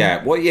it? Bolam.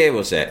 Yeah, what year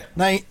was it?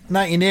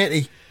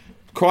 1980.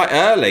 Quite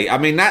early. I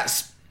mean,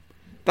 that's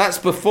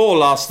before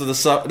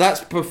that's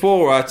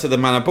before To the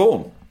Man of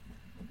Born.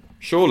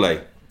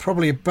 Surely.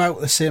 Probably about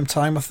the same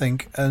time, I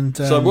think. And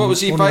so what was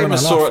he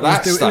famous for at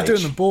that stage? He was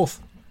doing them both.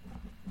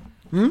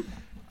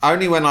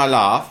 Only When I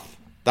Laugh.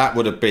 That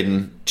would have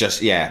been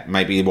just,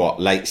 maybe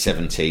late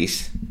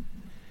 70s,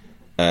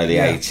 early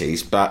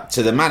 80s. But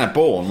To the Man of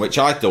Born, which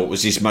I thought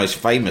was his most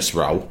famous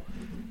role,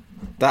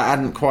 that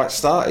hadn't quite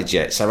started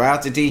yet. So how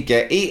did he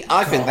get...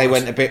 I think they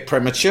went a bit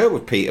premature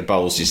with Peter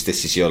Bowles'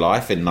 This Is Your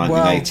Life in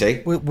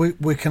 1980. Well,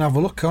 we can have a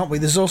look, can't we?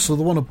 There's also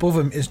the one above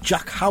him is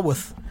Jack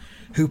Howarth,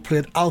 who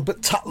played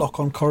Albert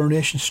Tatlock on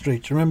Coronation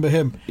Street. Do you remember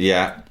him?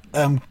 Yeah.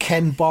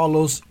 Ken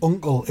Barlow's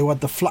uncle, who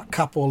had the flat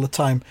cap all the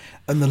time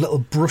and the little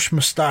brush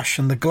moustache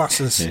and the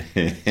glasses.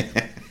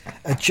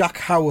 Jack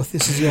Howarth,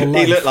 This Is Your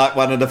Life. He looked like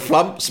one of the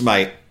Flumps,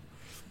 mate.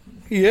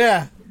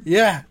 Yeah.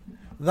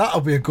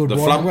 That'll be a good one.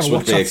 The Flumps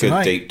would be a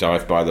good deep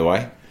dive, by the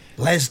way.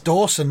 Les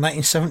Dawson,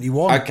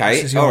 1971.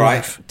 Okay, all right.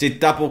 Life.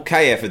 Did Double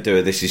K ever do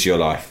a This Is Your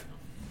Life?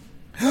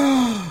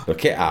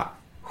 Look it up.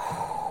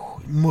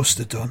 Must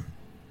have done.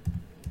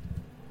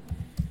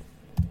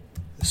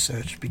 The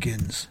search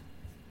begins.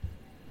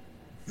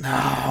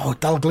 No,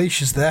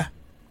 Dalglish is there.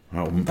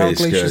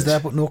 Dalglish is there,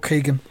 but no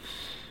Keegan.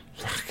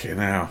 Fucking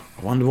hell.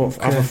 I wonder what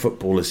other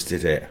footballers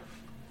did it.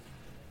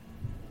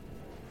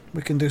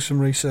 We can do some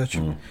research.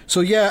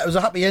 So, it was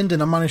a happy ending.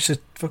 I managed to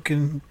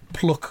fucking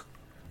pluck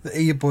the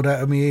earbud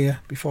out of my ear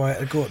before I had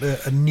to go to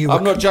a new...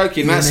 I'm not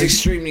joking. That's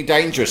extremely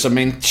dangerous. I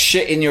mean,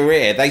 shit in your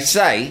ear. They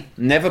say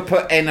never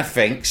put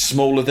anything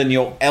smaller than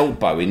your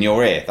elbow in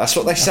your ear. That's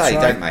what they say,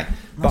 don't they?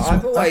 But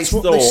I've always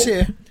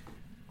thought...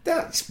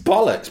 That's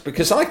bollocks,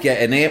 because I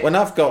get an ear... When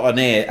I've got an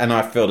ear and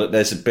I feel that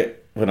there's a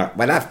bit... When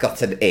I've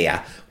got an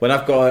ear...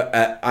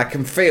 I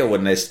can feel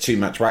when there's too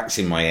much wax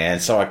in my ear,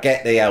 and so I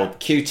get the old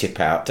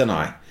Q-tip out, don't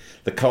I?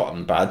 The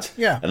cotton bud,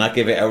 and I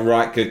give it a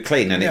right good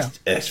clean, and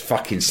it's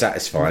fucking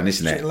satisfying,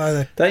 isn't it?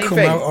 Don't you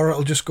think? Out or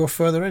it'll just go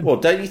further in. Well,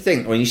 don't you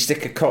think when you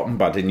stick a cotton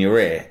bud in your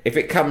ear, if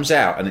it comes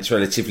out and it's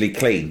relatively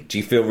clean, do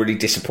you feel really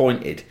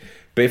disappointed?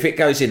 But if it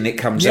goes in and it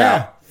comes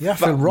out I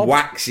feel robbed.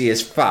 Waxy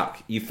as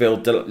fuck, you feel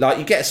like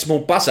you get a small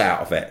buzz out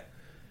of it.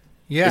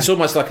 Yeah, it's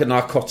almost like a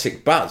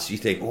narcotic buzz. You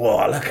think,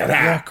 whoa, look at that.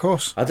 Yeah, of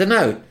course. I don't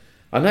know.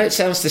 I know it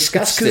sounds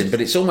disgusting,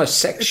 but it's almost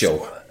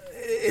sexual.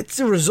 It's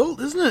a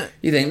result, isn't it?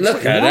 You think,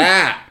 look at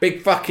that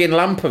big fucking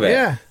lump of it.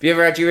 Yeah. Have you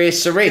ever had your ear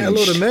syringed? Yeah, a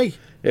load of me.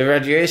 You ever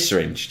had your ear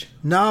syringed?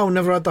 No,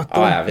 never had that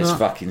done. I have. It's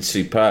fucking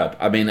superb.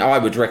 I mean, I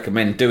would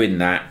recommend doing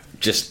that.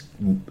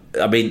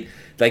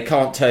 They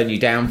can't turn you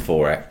down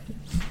for it.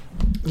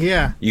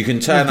 Yeah. You can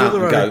turn up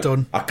and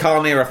go, I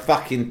can't hear a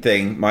fucking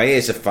thing. My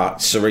ears are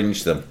fucked.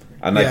 Syringe them.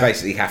 And they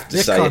basically have to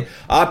say it.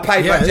 I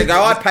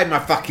pay my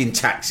fucking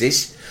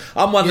taxes.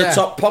 I'm one of the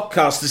top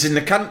podcasters in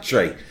the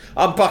country.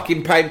 I'm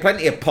fucking paying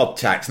plenty of pod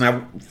tax.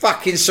 Now,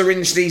 fucking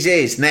syringe these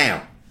ears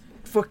now.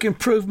 Fucking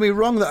prove me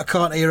wrong that I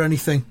can't hear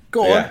anything.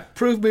 Go on,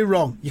 prove me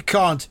wrong. You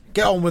can't.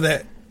 Get on with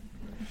it.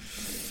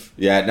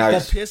 Yeah, no.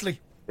 Bob Paisley.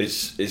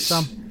 It's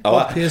Sam.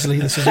 Bob Paisley,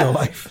 This Is Your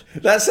Life.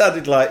 That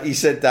sounded like he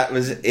said that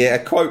was a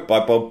quote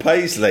by Bob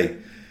Paisley.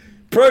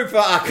 Proof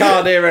that I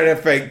can't hear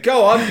anything.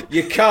 Go on,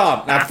 you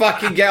can't. Now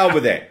fucking get on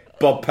with it.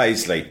 Bob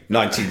Paisley,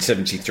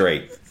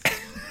 1973.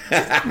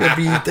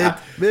 Maybe he did.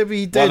 Maybe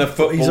he did. One of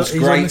football's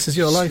he's on This Is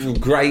Your Life.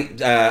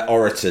 Great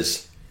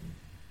orators.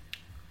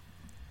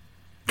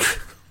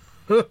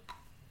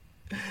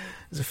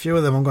 There's a few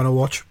of them I'm going to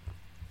watch.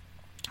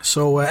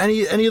 So,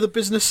 any other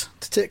business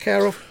to take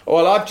care of?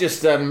 Well, I've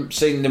just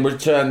seen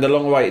the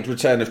long-awaited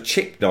return of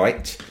Chip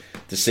Night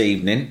this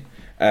evening.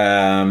 What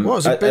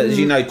has it been as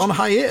you know, on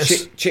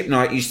hiatus? Chip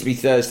Night used to be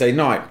Thursday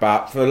night,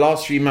 but for the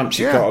last few months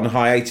it got on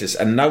hiatus,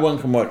 and no one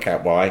can work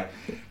out why.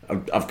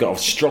 I've got a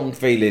strong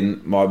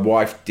feeling my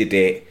wife did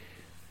it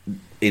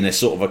in a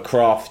sort of a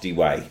crafty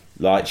way.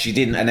 Like, she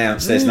didn't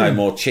announce there's no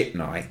more Chip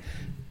Night,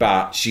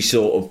 but she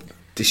sort of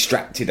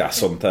distracted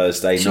us on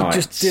Thursday night.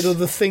 She just did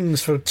other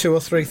things for 2 or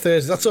 3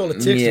 Thursdays. That's all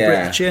it takes to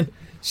break the chain.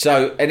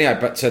 So, anyhow,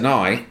 but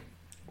tonight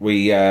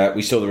we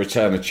saw the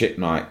return of Chip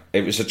Night.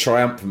 It was a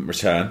triumphant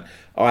return.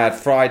 I had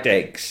fried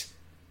eggs,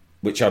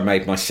 which I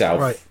made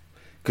myself,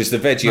 because the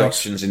veggie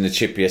options in the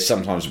chippy are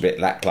sometimes a bit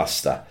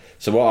lackluster.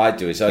 So what I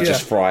do is I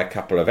just fry a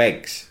couple of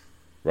eggs,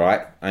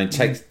 right? And it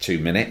takes 2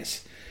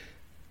 minutes.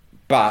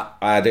 But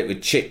I had it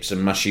with chips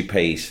and mushy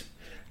peas.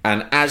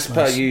 And as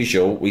per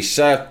usual, we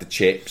served the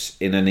chips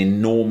in an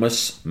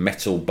enormous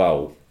metal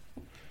bowl.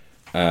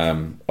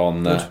 I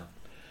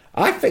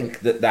think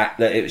that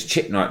it was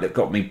Chip Night that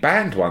got me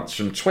banned once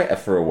from Twitter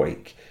for a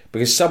week,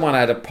 because someone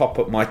had a pop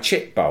at my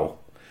chip bowl.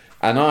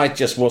 And I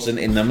just wasn't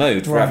in the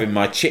mood for having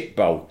my chip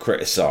bowl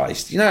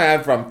criticised. You know how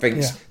everyone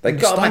thinks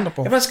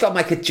everyone's got to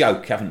make a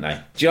joke, haven't they?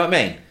 Do you know what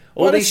I mean?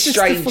 All these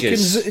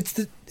strangers.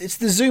 It's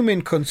the zoom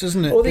in cunts,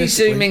 isn't it? All these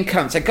zoom in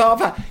cunts.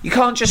 You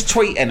can't just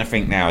tweet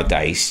anything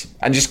nowadays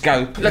and just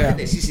go, look at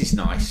this is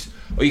nice.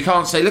 Or you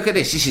can't say, look at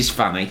this is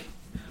funny.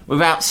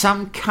 Without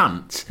some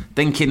cunt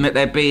thinking that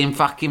they're being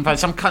fucking funny.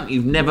 Some cunt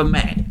you've never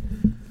met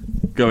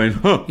going,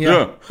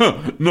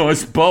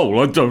 nice bowl,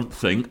 I don't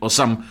think. Or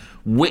some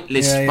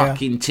witless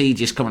fucking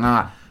tedious comment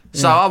like that.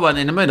 So I went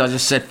in the mood. I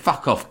just said,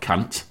 fuck off,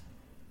 cunt.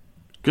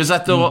 Because I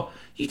thought,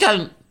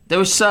 there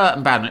was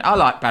certain banter. I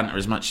like banter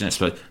as much as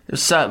but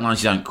there's certain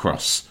lines you don't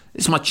cross.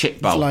 It's my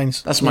chip bowl.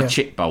 That's my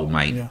chip bowl,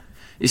 mate. Yeah.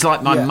 It's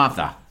like my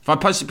mother. If I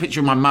post a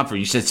picture of my mother and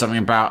you said something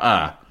about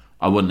her,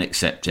 I wouldn't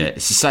accept it.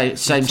 It's the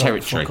same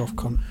territory. Fuck off,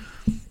 cunt.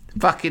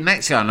 Fucking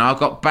next guy, I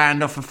got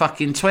banned off of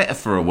fucking Twitter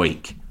for a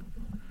week.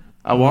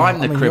 Oh, well, I'm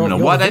the criminal.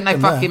 Why don't they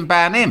fucking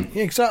ban him?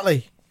 Yeah,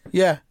 exactly.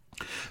 Yeah.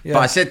 But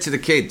I said to the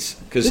kids,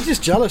 because they're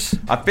just jealous.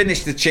 I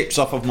finished the chips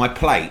off of my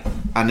plate,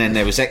 and then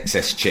there was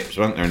excess chips,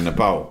 weren't there, in the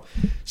bowl?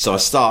 So I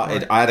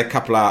started. I had a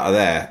couple out of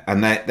there,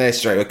 and they're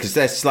straight away, because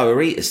they're slower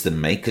eaters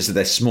than me because of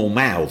their small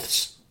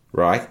mouths,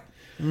 right?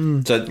 So,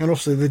 and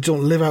also they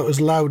don't live out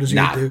as loud as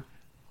you do.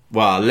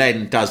 Well,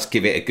 Len does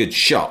give it a good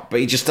shot,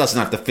 but he just doesn't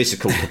have the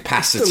physical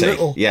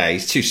capacity. Yeah,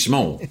 he's too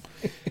small.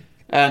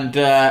 And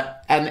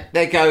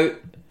they go.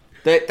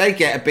 They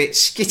get a bit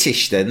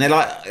skittish then. They're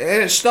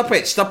like, stop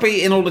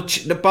eating all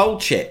the bowl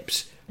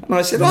chips. And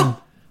I said,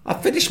 I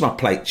finished my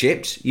plate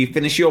chips. You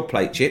finish your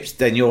plate chips,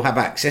 then you'll have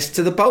access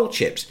to the bowl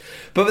chips.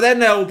 But then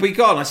they'll be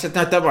gone. I said,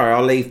 no, don't worry,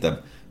 I'll leave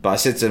them. But I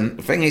said to them,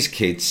 the thing is,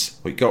 kids,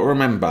 what you've got to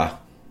remember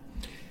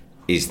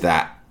is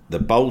that the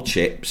bowl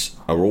chips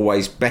are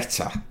always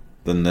better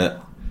than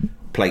the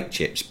plate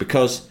chips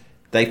because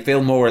they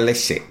feel more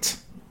illicit.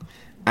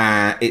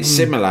 It's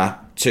similar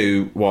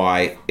to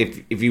why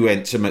if you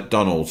went to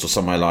McDonald's or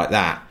somewhere like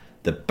that,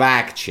 the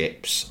bag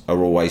chips are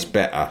always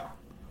better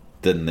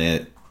than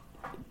the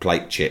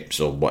plate chips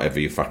or whatever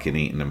you're fucking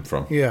eating them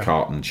from.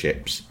 Carton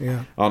chips,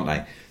 aren't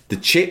they? The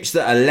chips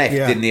that are left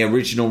in the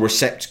original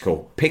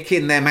receptacle,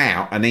 picking them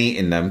out and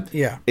eating them,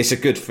 it's a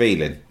good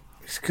feeling.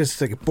 It's because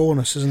it's like a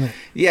bonus, isn't it?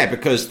 Yeah,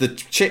 because the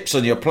chips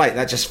on your plate,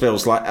 that just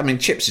feels like... I mean,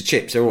 chips are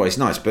chips, they're always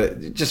nice, but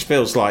it just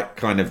feels like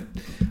kind of...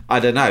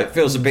 I don't know, it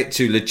feels a bit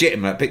too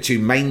legitimate, a bit too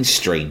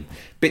mainstream,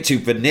 a bit too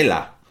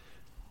vanilla.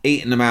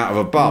 Eating them out of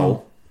a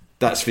bowl,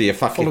 that's for your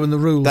fucking... Following the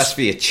rules. That's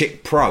for your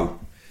chip pro.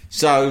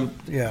 So,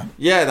 yeah,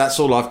 that's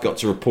all I've got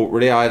to report,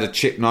 really. I had a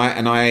chip night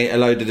and I ate a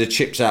load of the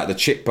chips out of the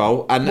chip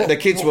bowl. And the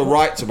kids were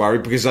right to worry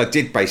because I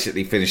did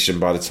basically finish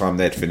them by the time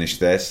they'd finished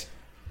theirs.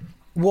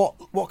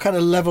 What kind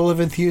of level of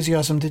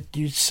enthusiasm did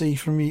you see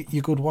from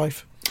your good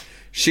wife?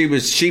 She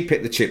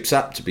picked the chips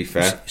up, to be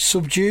fair.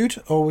 Subdued,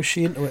 or was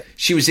she into it?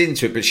 She was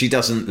into it, but she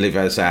doesn't live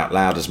as out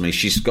loud as me.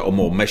 She's got a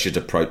more measured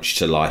approach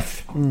to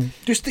life.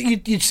 Just that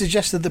you'd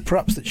suggested that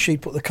perhaps that she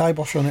put the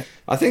kibosh on it.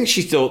 I think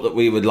she thought that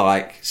we would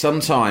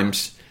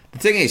sometimes... The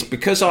thing is,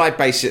 because I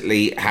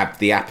basically have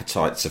the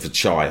appetites of a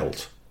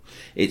child,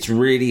 it's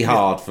really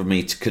hard for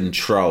me to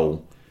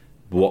control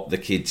what the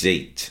kids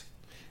eat.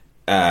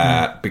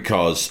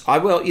 Because I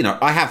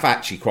have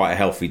actually quite a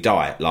healthy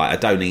diet. Like, I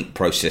don't eat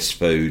processed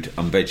food.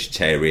 I'm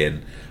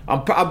vegetarian.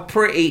 I'm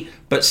pretty,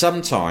 but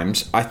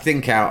sometimes I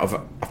think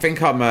ever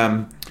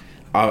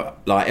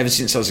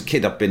since I was a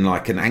kid, I've been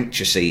like an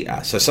anxious eater.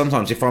 So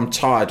sometimes if I'm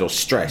tired or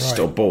stressed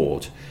or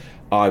bored,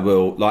 I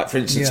will, like, for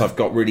instance, I've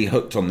got really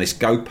hooked on this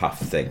GoPuff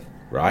thing,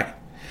 right?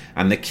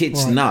 And the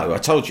kids know. I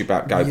told you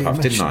about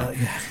GoPuff, didn't I? That,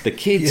 yeah. The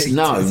kids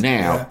know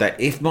now that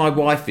if my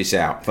wife is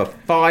out for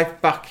 5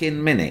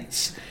 fucking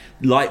minutes,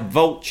 like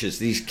vultures,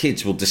 these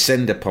kids will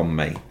descend upon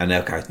me and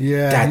they'll go, Dad,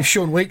 you're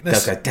showing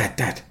weakness. They'll go,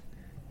 Dad,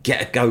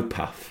 get a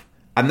GoPuff.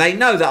 And they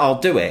know that I'll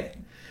do it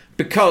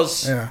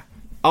because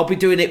I'll be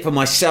doing it for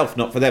myself,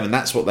 not for them. And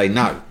that's what they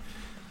know.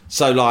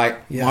 So,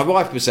 my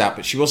wife was out,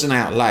 but she wasn't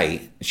out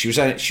late. She was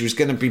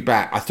going to be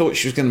back. I thought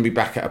she was going to be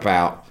back at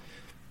about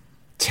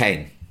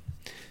 10.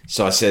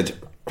 So I said,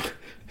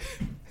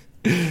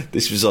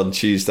 this was on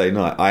Tuesday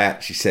night. I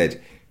actually said,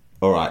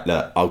 all right,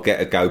 look, I'll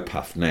get a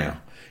GoPuff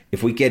now.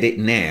 If we get it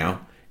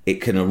now,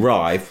 it can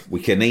arrive. We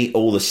can eat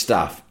all the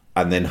stuff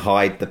and then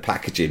hide the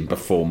packaging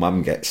before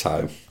Mum gets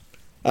home.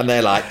 And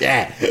they're like,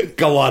 yeah,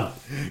 go on.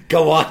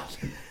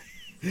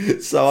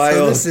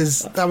 So this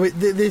is. I mean,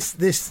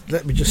 this.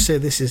 Let me just say,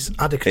 this is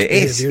adequate. It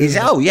is.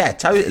 Oh yeah,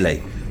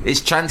 totally.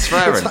 It's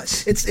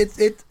transference.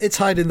 It's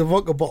hiding the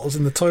vodka bottles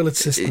in the toilet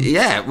system.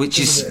 Yeah, which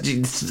is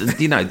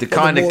the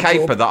kind of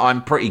caper that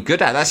I'm pretty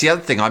good at. That's the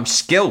other thing. I'm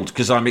skilled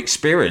because I'm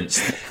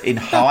experienced in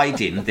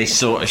hiding this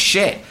sort of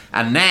shit.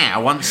 And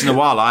now, once in a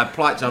while, I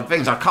apply it to other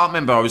things. I can't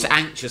remember. I was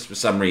anxious for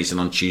some reason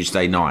on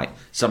Tuesday night.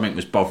 Something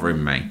was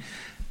bothering me,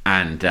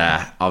 and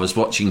I was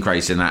watching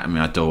Grey's Anatomy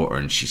with my daughter,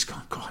 and she's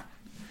gone, "Go on.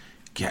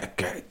 Get a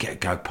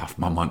GoPuff.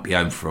 Mum won't be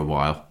home for a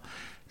while."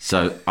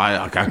 So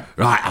I go,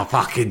 right, I'll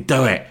fucking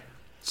do it.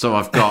 So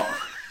I've got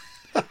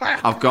a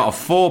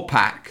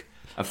 4-pack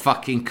of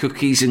fucking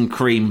cookies and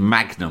cream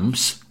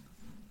Magnums.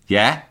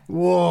 Yeah?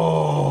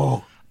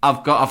 Whoa.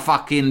 I've got a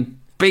fucking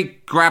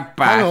big grab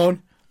bag. Hang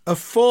on. A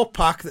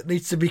 4-pack that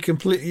needs to be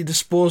completely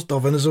disposed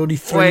of, and there's only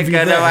 3 We're of you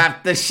going to there.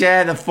 have to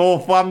share the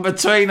 4th one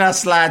between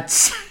us,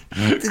 lads.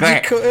 Did you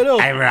cut it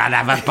up? Everyone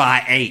have a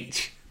bite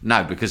each.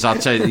 No, because I'll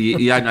tell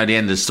you don't know the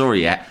end of the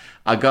story yet.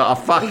 I got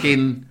a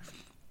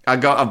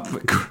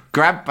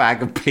grab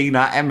bag of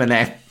peanut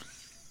M&M.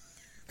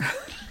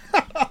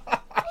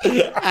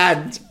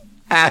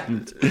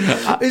 and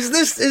is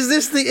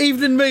this the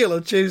evening meal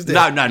on Tuesday?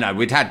 No.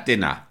 We'd had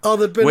dinner. Oh,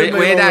 there'd been a meal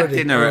we'd had already.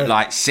 dinner Right. at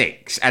like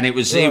 6, and it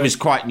was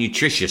quite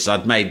nutritious.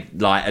 I'd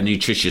made like a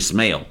nutritious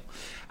meal.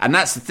 And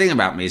that's the thing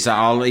about me is that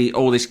I'll eat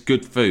all this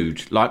good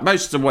food like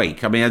most of the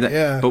week. I mean,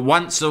 but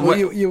once a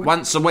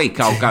week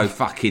I'll go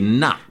fucking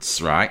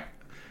nuts, right?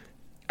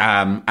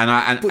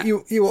 But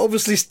you were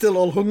obviously still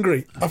all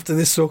hungry after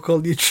this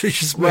so-called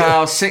nutritious meal.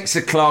 Well, 6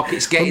 o'clock.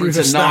 It's getting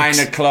to 9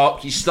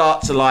 o'clock. You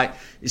start to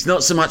it's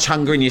not so much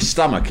hunger in your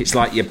stomach. It's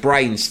like your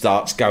brain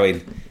starts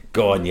going,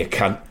 "Go on, you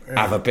cunt,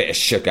 have a bit of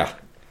sugar.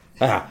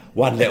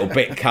 One little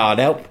bit can't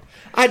help.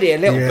 Only a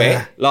little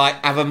bit.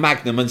 Like have a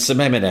Magnum and some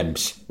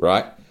M&Ms,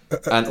 right?"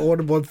 And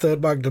 1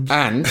 1/3 Magnums.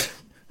 And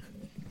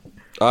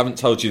I haven't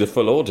told you the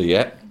full order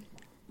yet.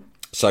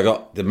 So I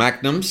got the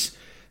Magnums,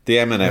 the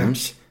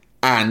M&Ms,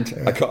 and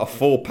I got a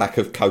 4-pack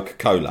of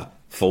Coca-Cola,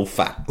 full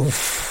fat.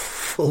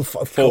 Full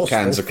fat. 4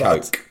 cans of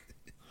Coke.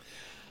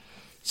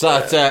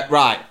 So,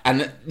 right,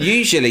 and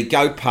usually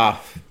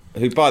GoPuff,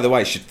 who, by the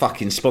way, should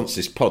fucking sponsor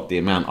this pod, the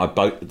amount I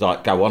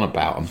go on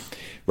about them,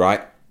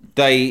 right?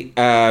 They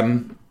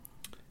cut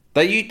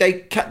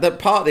the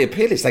part of the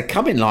appeal is they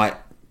come in like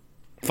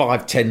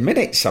 5-10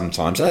 minutes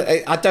sometimes.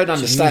 I don't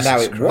understand how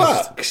it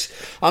works.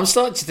 I'm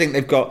starting to think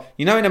they've got,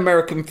 in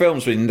American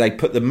films when they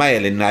put the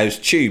mail in those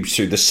tubes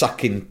through the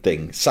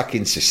sucking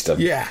system.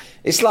 Yeah.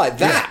 It's like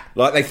that. Yeah.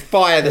 Like they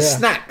fire the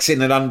snacks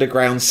in an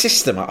underground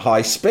system at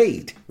high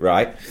speed,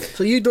 right?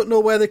 So you don't know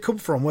where they come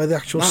from, where the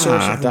actual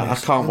source of them I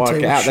can't work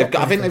it out.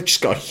 I think they've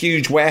just got a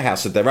huge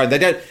warehouse of their own. They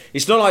don't.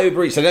 It's not like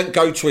Uber Eats. They don't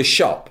go to a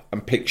shop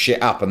and pick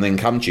shit up and then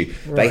come to you.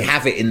 Right. They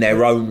have it in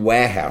their own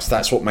warehouse.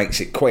 That's what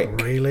makes it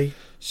quick. Really?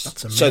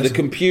 That's amazing. So the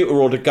computer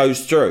order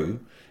goes through,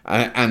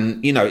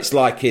 and it's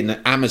like in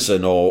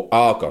Amazon or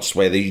Argos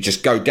where you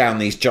just go down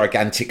these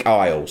gigantic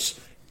aisles,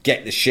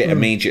 get the shit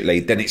immediately,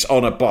 then it's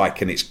on a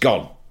bike and it's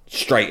gone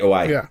straight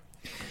away. Yeah.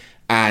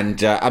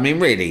 And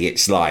really,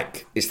 it's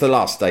the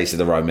last days of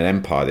the Roman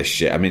Empire. This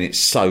shit. I mean, it's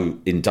so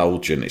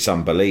indulgent. It's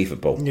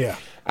unbelievable. Yeah.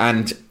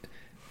 And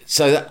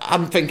so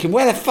I'm thinking,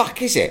 where the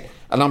fuck is it?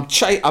 And I'm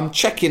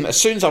checking as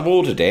soon as I've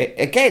ordered it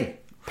again.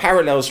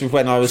 Parallels with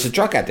when I was a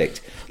drug addict.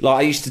 Like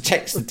I used to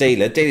text the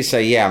dealer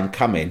say, "Yeah, I'm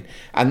coming,"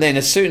 and then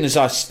as soon as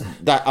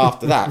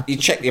after that, you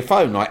check your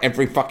phone like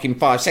every fucking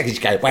 5 seconds.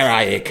 You go, "Where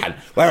are you, cunt?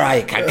 Where are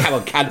you, cunt? Come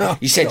on, cunt!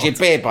 You said your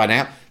beer by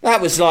now." That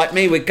was like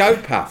me with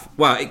GoPuff.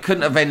 Well, it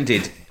couldn't have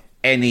ended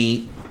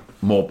any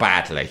more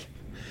badly.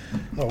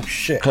 Oh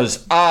shit!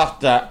 Because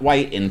after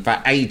waiting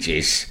for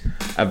ages,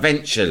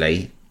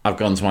 eventually I've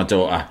gone to my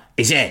daughter.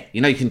 He's here.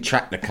 You can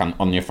track the cunt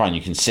on your phone.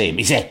 You can see him.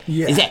 He's here.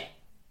 Yeah. He's here.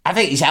 I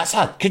think he's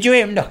outside. Could you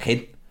hear him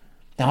knocking?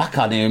 No, I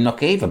can't hear him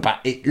knocking either, but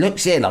it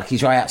looks here like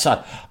he's right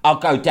outside. I'll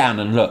go down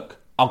and look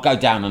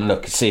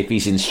and see if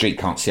he's in the street,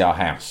 can't see our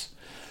house.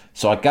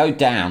 So I go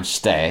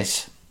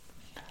downstairs,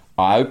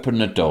 I open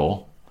the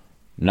door,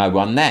 no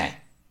one there.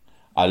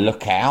 I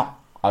look out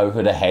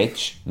over the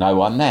hedge, no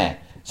one there.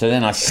 So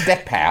then I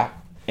step out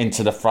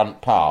into the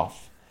front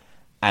path,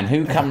 and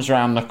who comes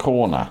around the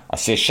corner? I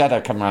see a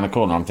shadow come around the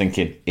corner, I'm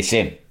thinking, it's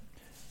him.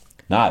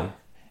 No,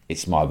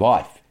 it's my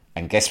wife.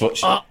 And guess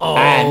what?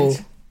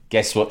 And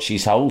guess what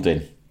she's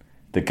holding?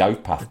 The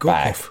GoPuff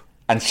bag.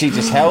 And she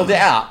just held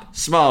it up,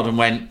 smiled, and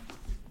went,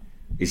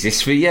 "Is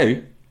this for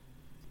you?"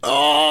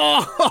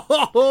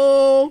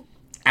 Oh!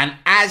 And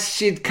as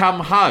she'd come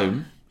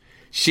home,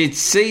 she'd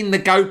seen the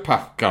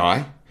GoPuff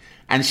guy,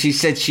 and she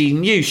said she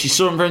knew. She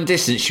saw him from a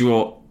distance. She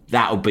thought,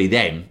 that'll be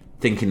them,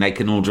 thinking they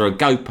can order a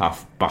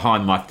GoPuff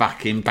behind my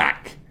fucking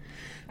back.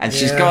 And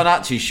she's gone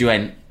up to you. She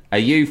went, "Are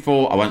you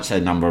for?" I won't say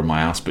the number of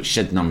my house, but she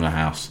said the number of the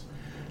house.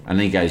 And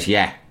he goes,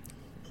 "Yeah."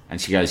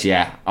 And she goes,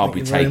 "Yeah, I'll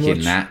be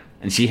taking that."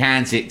 And she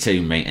hands it to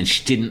me, and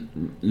she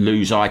didn't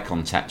lose eye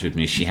contact with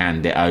me. She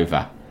handed it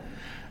over.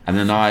 And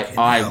then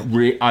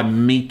I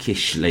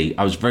meekishly,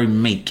 I was very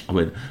meek. I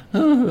went,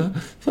 "Oh,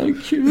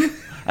 thank you."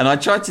 And I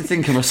tried to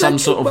think of some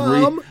sort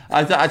of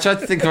I tried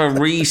to think of a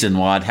reason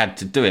why I'd had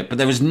to do it, but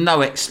there was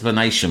no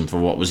explanation for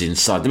what was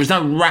inside. There was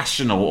no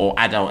rational or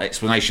adult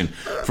explanation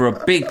for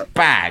a big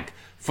bag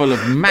full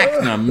of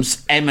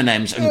Magnums,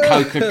 M&Ms, and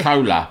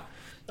Coca-Cola.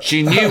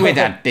 She knew we'd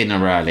had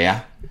dinner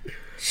earlier.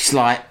 She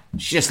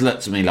just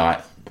looked at me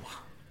like,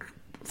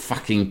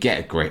 "Fucking get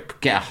a grip,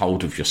 get a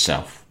hold of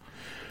yourself."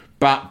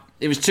 But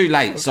it was too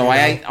late, so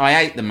I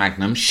ate the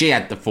Magnum. She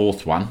had the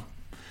fourth one.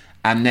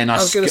 And then I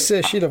was going to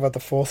say she'd have had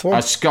the fourth one. I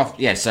scoffed,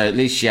 so at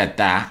least she had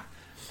that.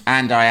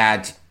 And I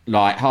had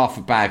like half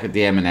a bag of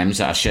the M&Ms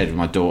that I shared with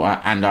my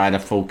daughter, and I had a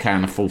full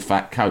can of full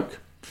fat Coke.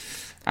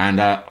 And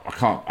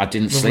I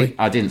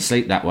didn't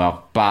sleep that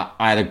well, but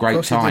I had a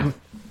great time.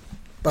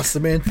 That's the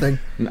main thing.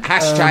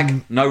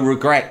 Hashtag no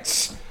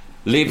regrets.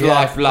 Live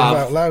life, love.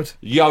 Live out loud.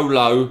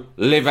 YOLO,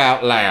 live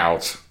out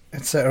loud.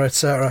 Etc.,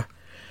 etc.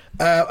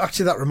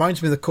 Actually, that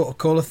reminds me of the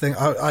Coca-Cola thing.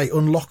 I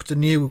unlocked a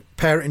new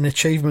parenting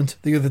achievement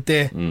the other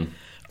day.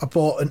 I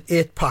bought an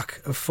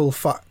 8-pack of full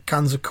fat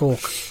cans of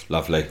Coke.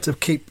 Lovely. To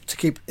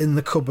keep in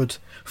the cupboard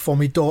for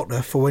my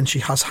daughter for when she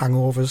has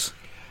hangovers.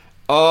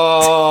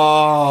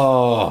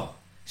 Oh,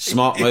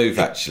 smart move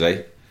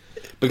actually.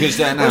 Because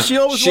now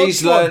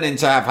she's learning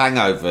to have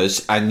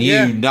hangovers, and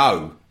you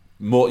know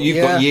more.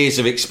 You've got years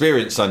of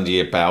experience under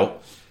your belt.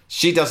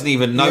 She doesn't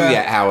even know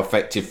yet how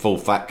effective full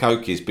fat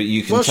Coke is, but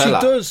you can tell her.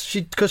 Well, she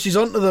does, because she's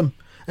onto them.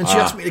 And she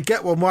asked me to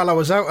get one while I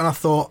was out, and I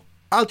thought,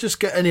 I'll just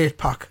get an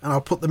 8-pack and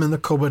I'll put them in the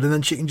cupboard, and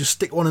then she can just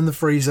stick one in the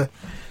freezer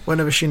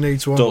whenever she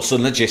needs one.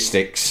 Dawson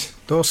Logistics.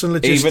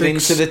 Even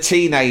into the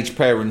teenage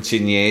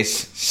parenting years,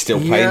 still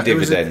paying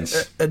dividends.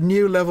 It was a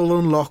new level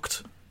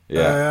unlocked.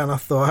 Yeah. And I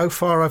thought, how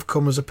far I've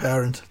come as a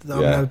parent that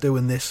I'm now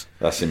doing this.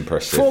 That's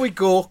impressive. Before we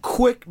go,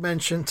 quick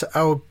mention to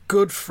our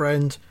good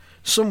friend,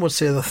 some would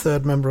say the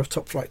third member of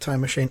Top Flight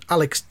Time Machine,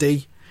 Alex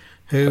D,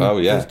 who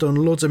has done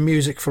loads of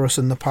music for us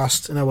in the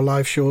past in our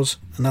live shows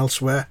and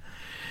elsewhere.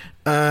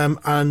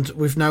 And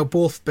we've now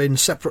both been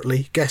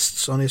separately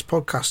guests on his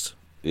podcast.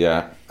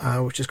 Yeah.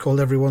 Which is called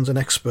Everyone's an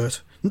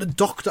Expert.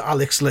 Dr.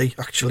 Alex Lee,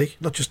 actually.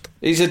 Not just.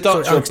 He's a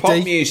doctor of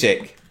pop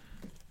music.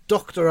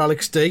 Dr.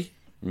 Alex D.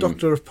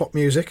 Doctor of Pop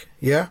Music,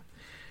 yeah.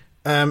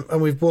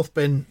 And we've both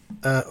been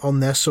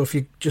on there, so if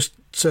you just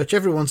search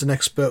Everyone's an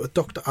Expert with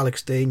Dr.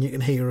 Alex D, and you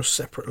can hear us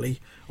separately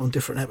on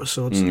different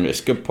episodes.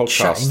 It's a good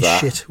podcast,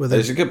 that.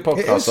 It's a good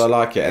podcast, I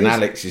like it. And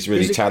Alex is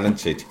really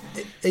talented.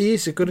 He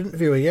is a good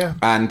interviewer, yeah.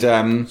 And,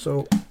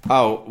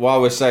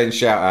 while we're saying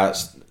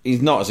shout-outs,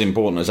 he's not as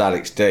important as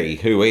Alex D,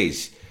 who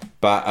is,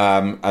 but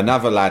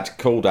another lad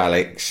called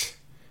Alex,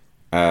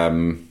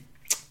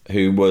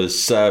 who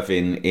was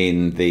serving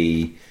in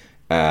the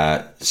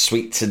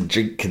sweets and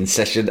drink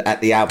concession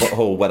at the Albert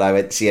Hall when I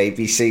went to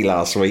ABC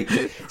last week,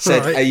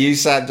 said, "Are you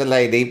Sam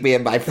Delaney? Me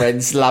and my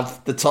friends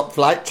love the Top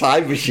Flight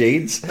Time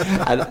Machines."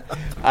 and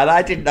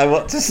I didn't know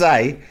what to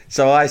say,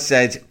 so I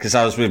said, because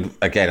I was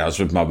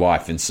with my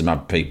wife and some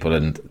other people,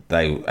 and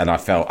I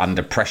felt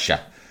under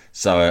pressure.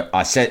 So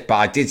I said, but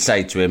I did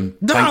say to him,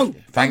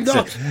 "Thanks."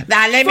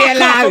 Now leave me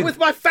alone. I'm with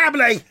my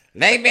family.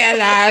 Leave me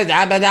alone.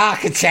 I'm an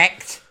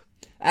architect,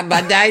 and my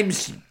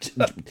name's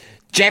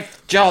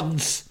Jeff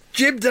Johns.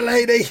 Jim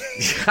Delaney.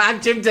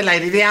 I'm Jim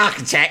Delaney, the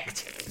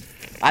architect.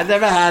 I've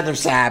never heard of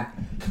Sam.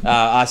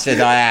 I said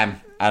I am,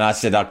 and I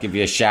said I'll give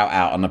you a shout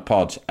out on the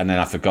pod, and then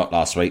I forgot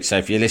last week. So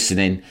if you're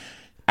listening,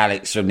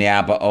 Alex from the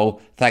Albert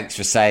Hall, thanks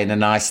for saying a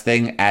nice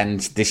thing,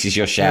 and this is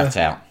your shout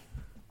out.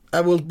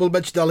 We'll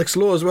mention Alex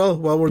Lowe as well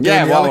while we're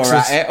doing the while Alexes. We're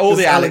at it, all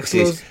the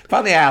Alexes.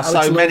 Funny how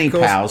so many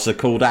pals are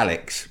called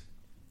Alex.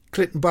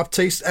 Clinton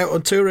Baptiste out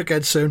on tour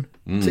again soon.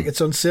 Tickets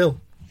on sale.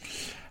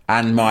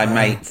 And my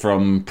mate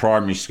from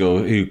primary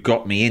school who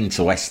got me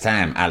into West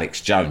Ham, Alex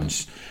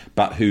Jones,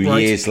 but who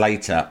years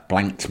later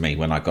blanked me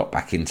when I got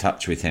back in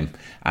touch with him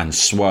and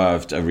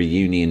swerved a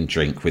reunion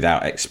drink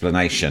without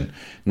explanation.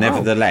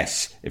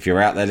 Nevertheless, if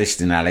you're out there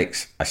listening,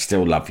 Alex, I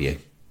still love you.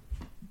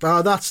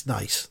 Oh, that's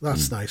nice.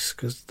 That's nice,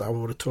 because I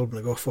would have told him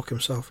to go fuck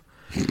himself.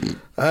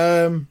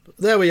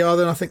 There we are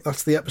then. I think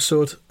that's the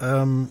episode.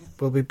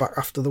 We'll be back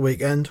after the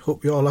weekend.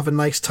 Hope you all have a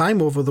nice time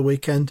over the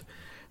weekend.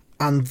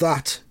 And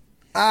that...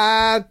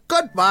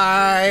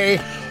 goodbye.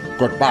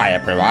 Goodbye,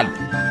 everyone.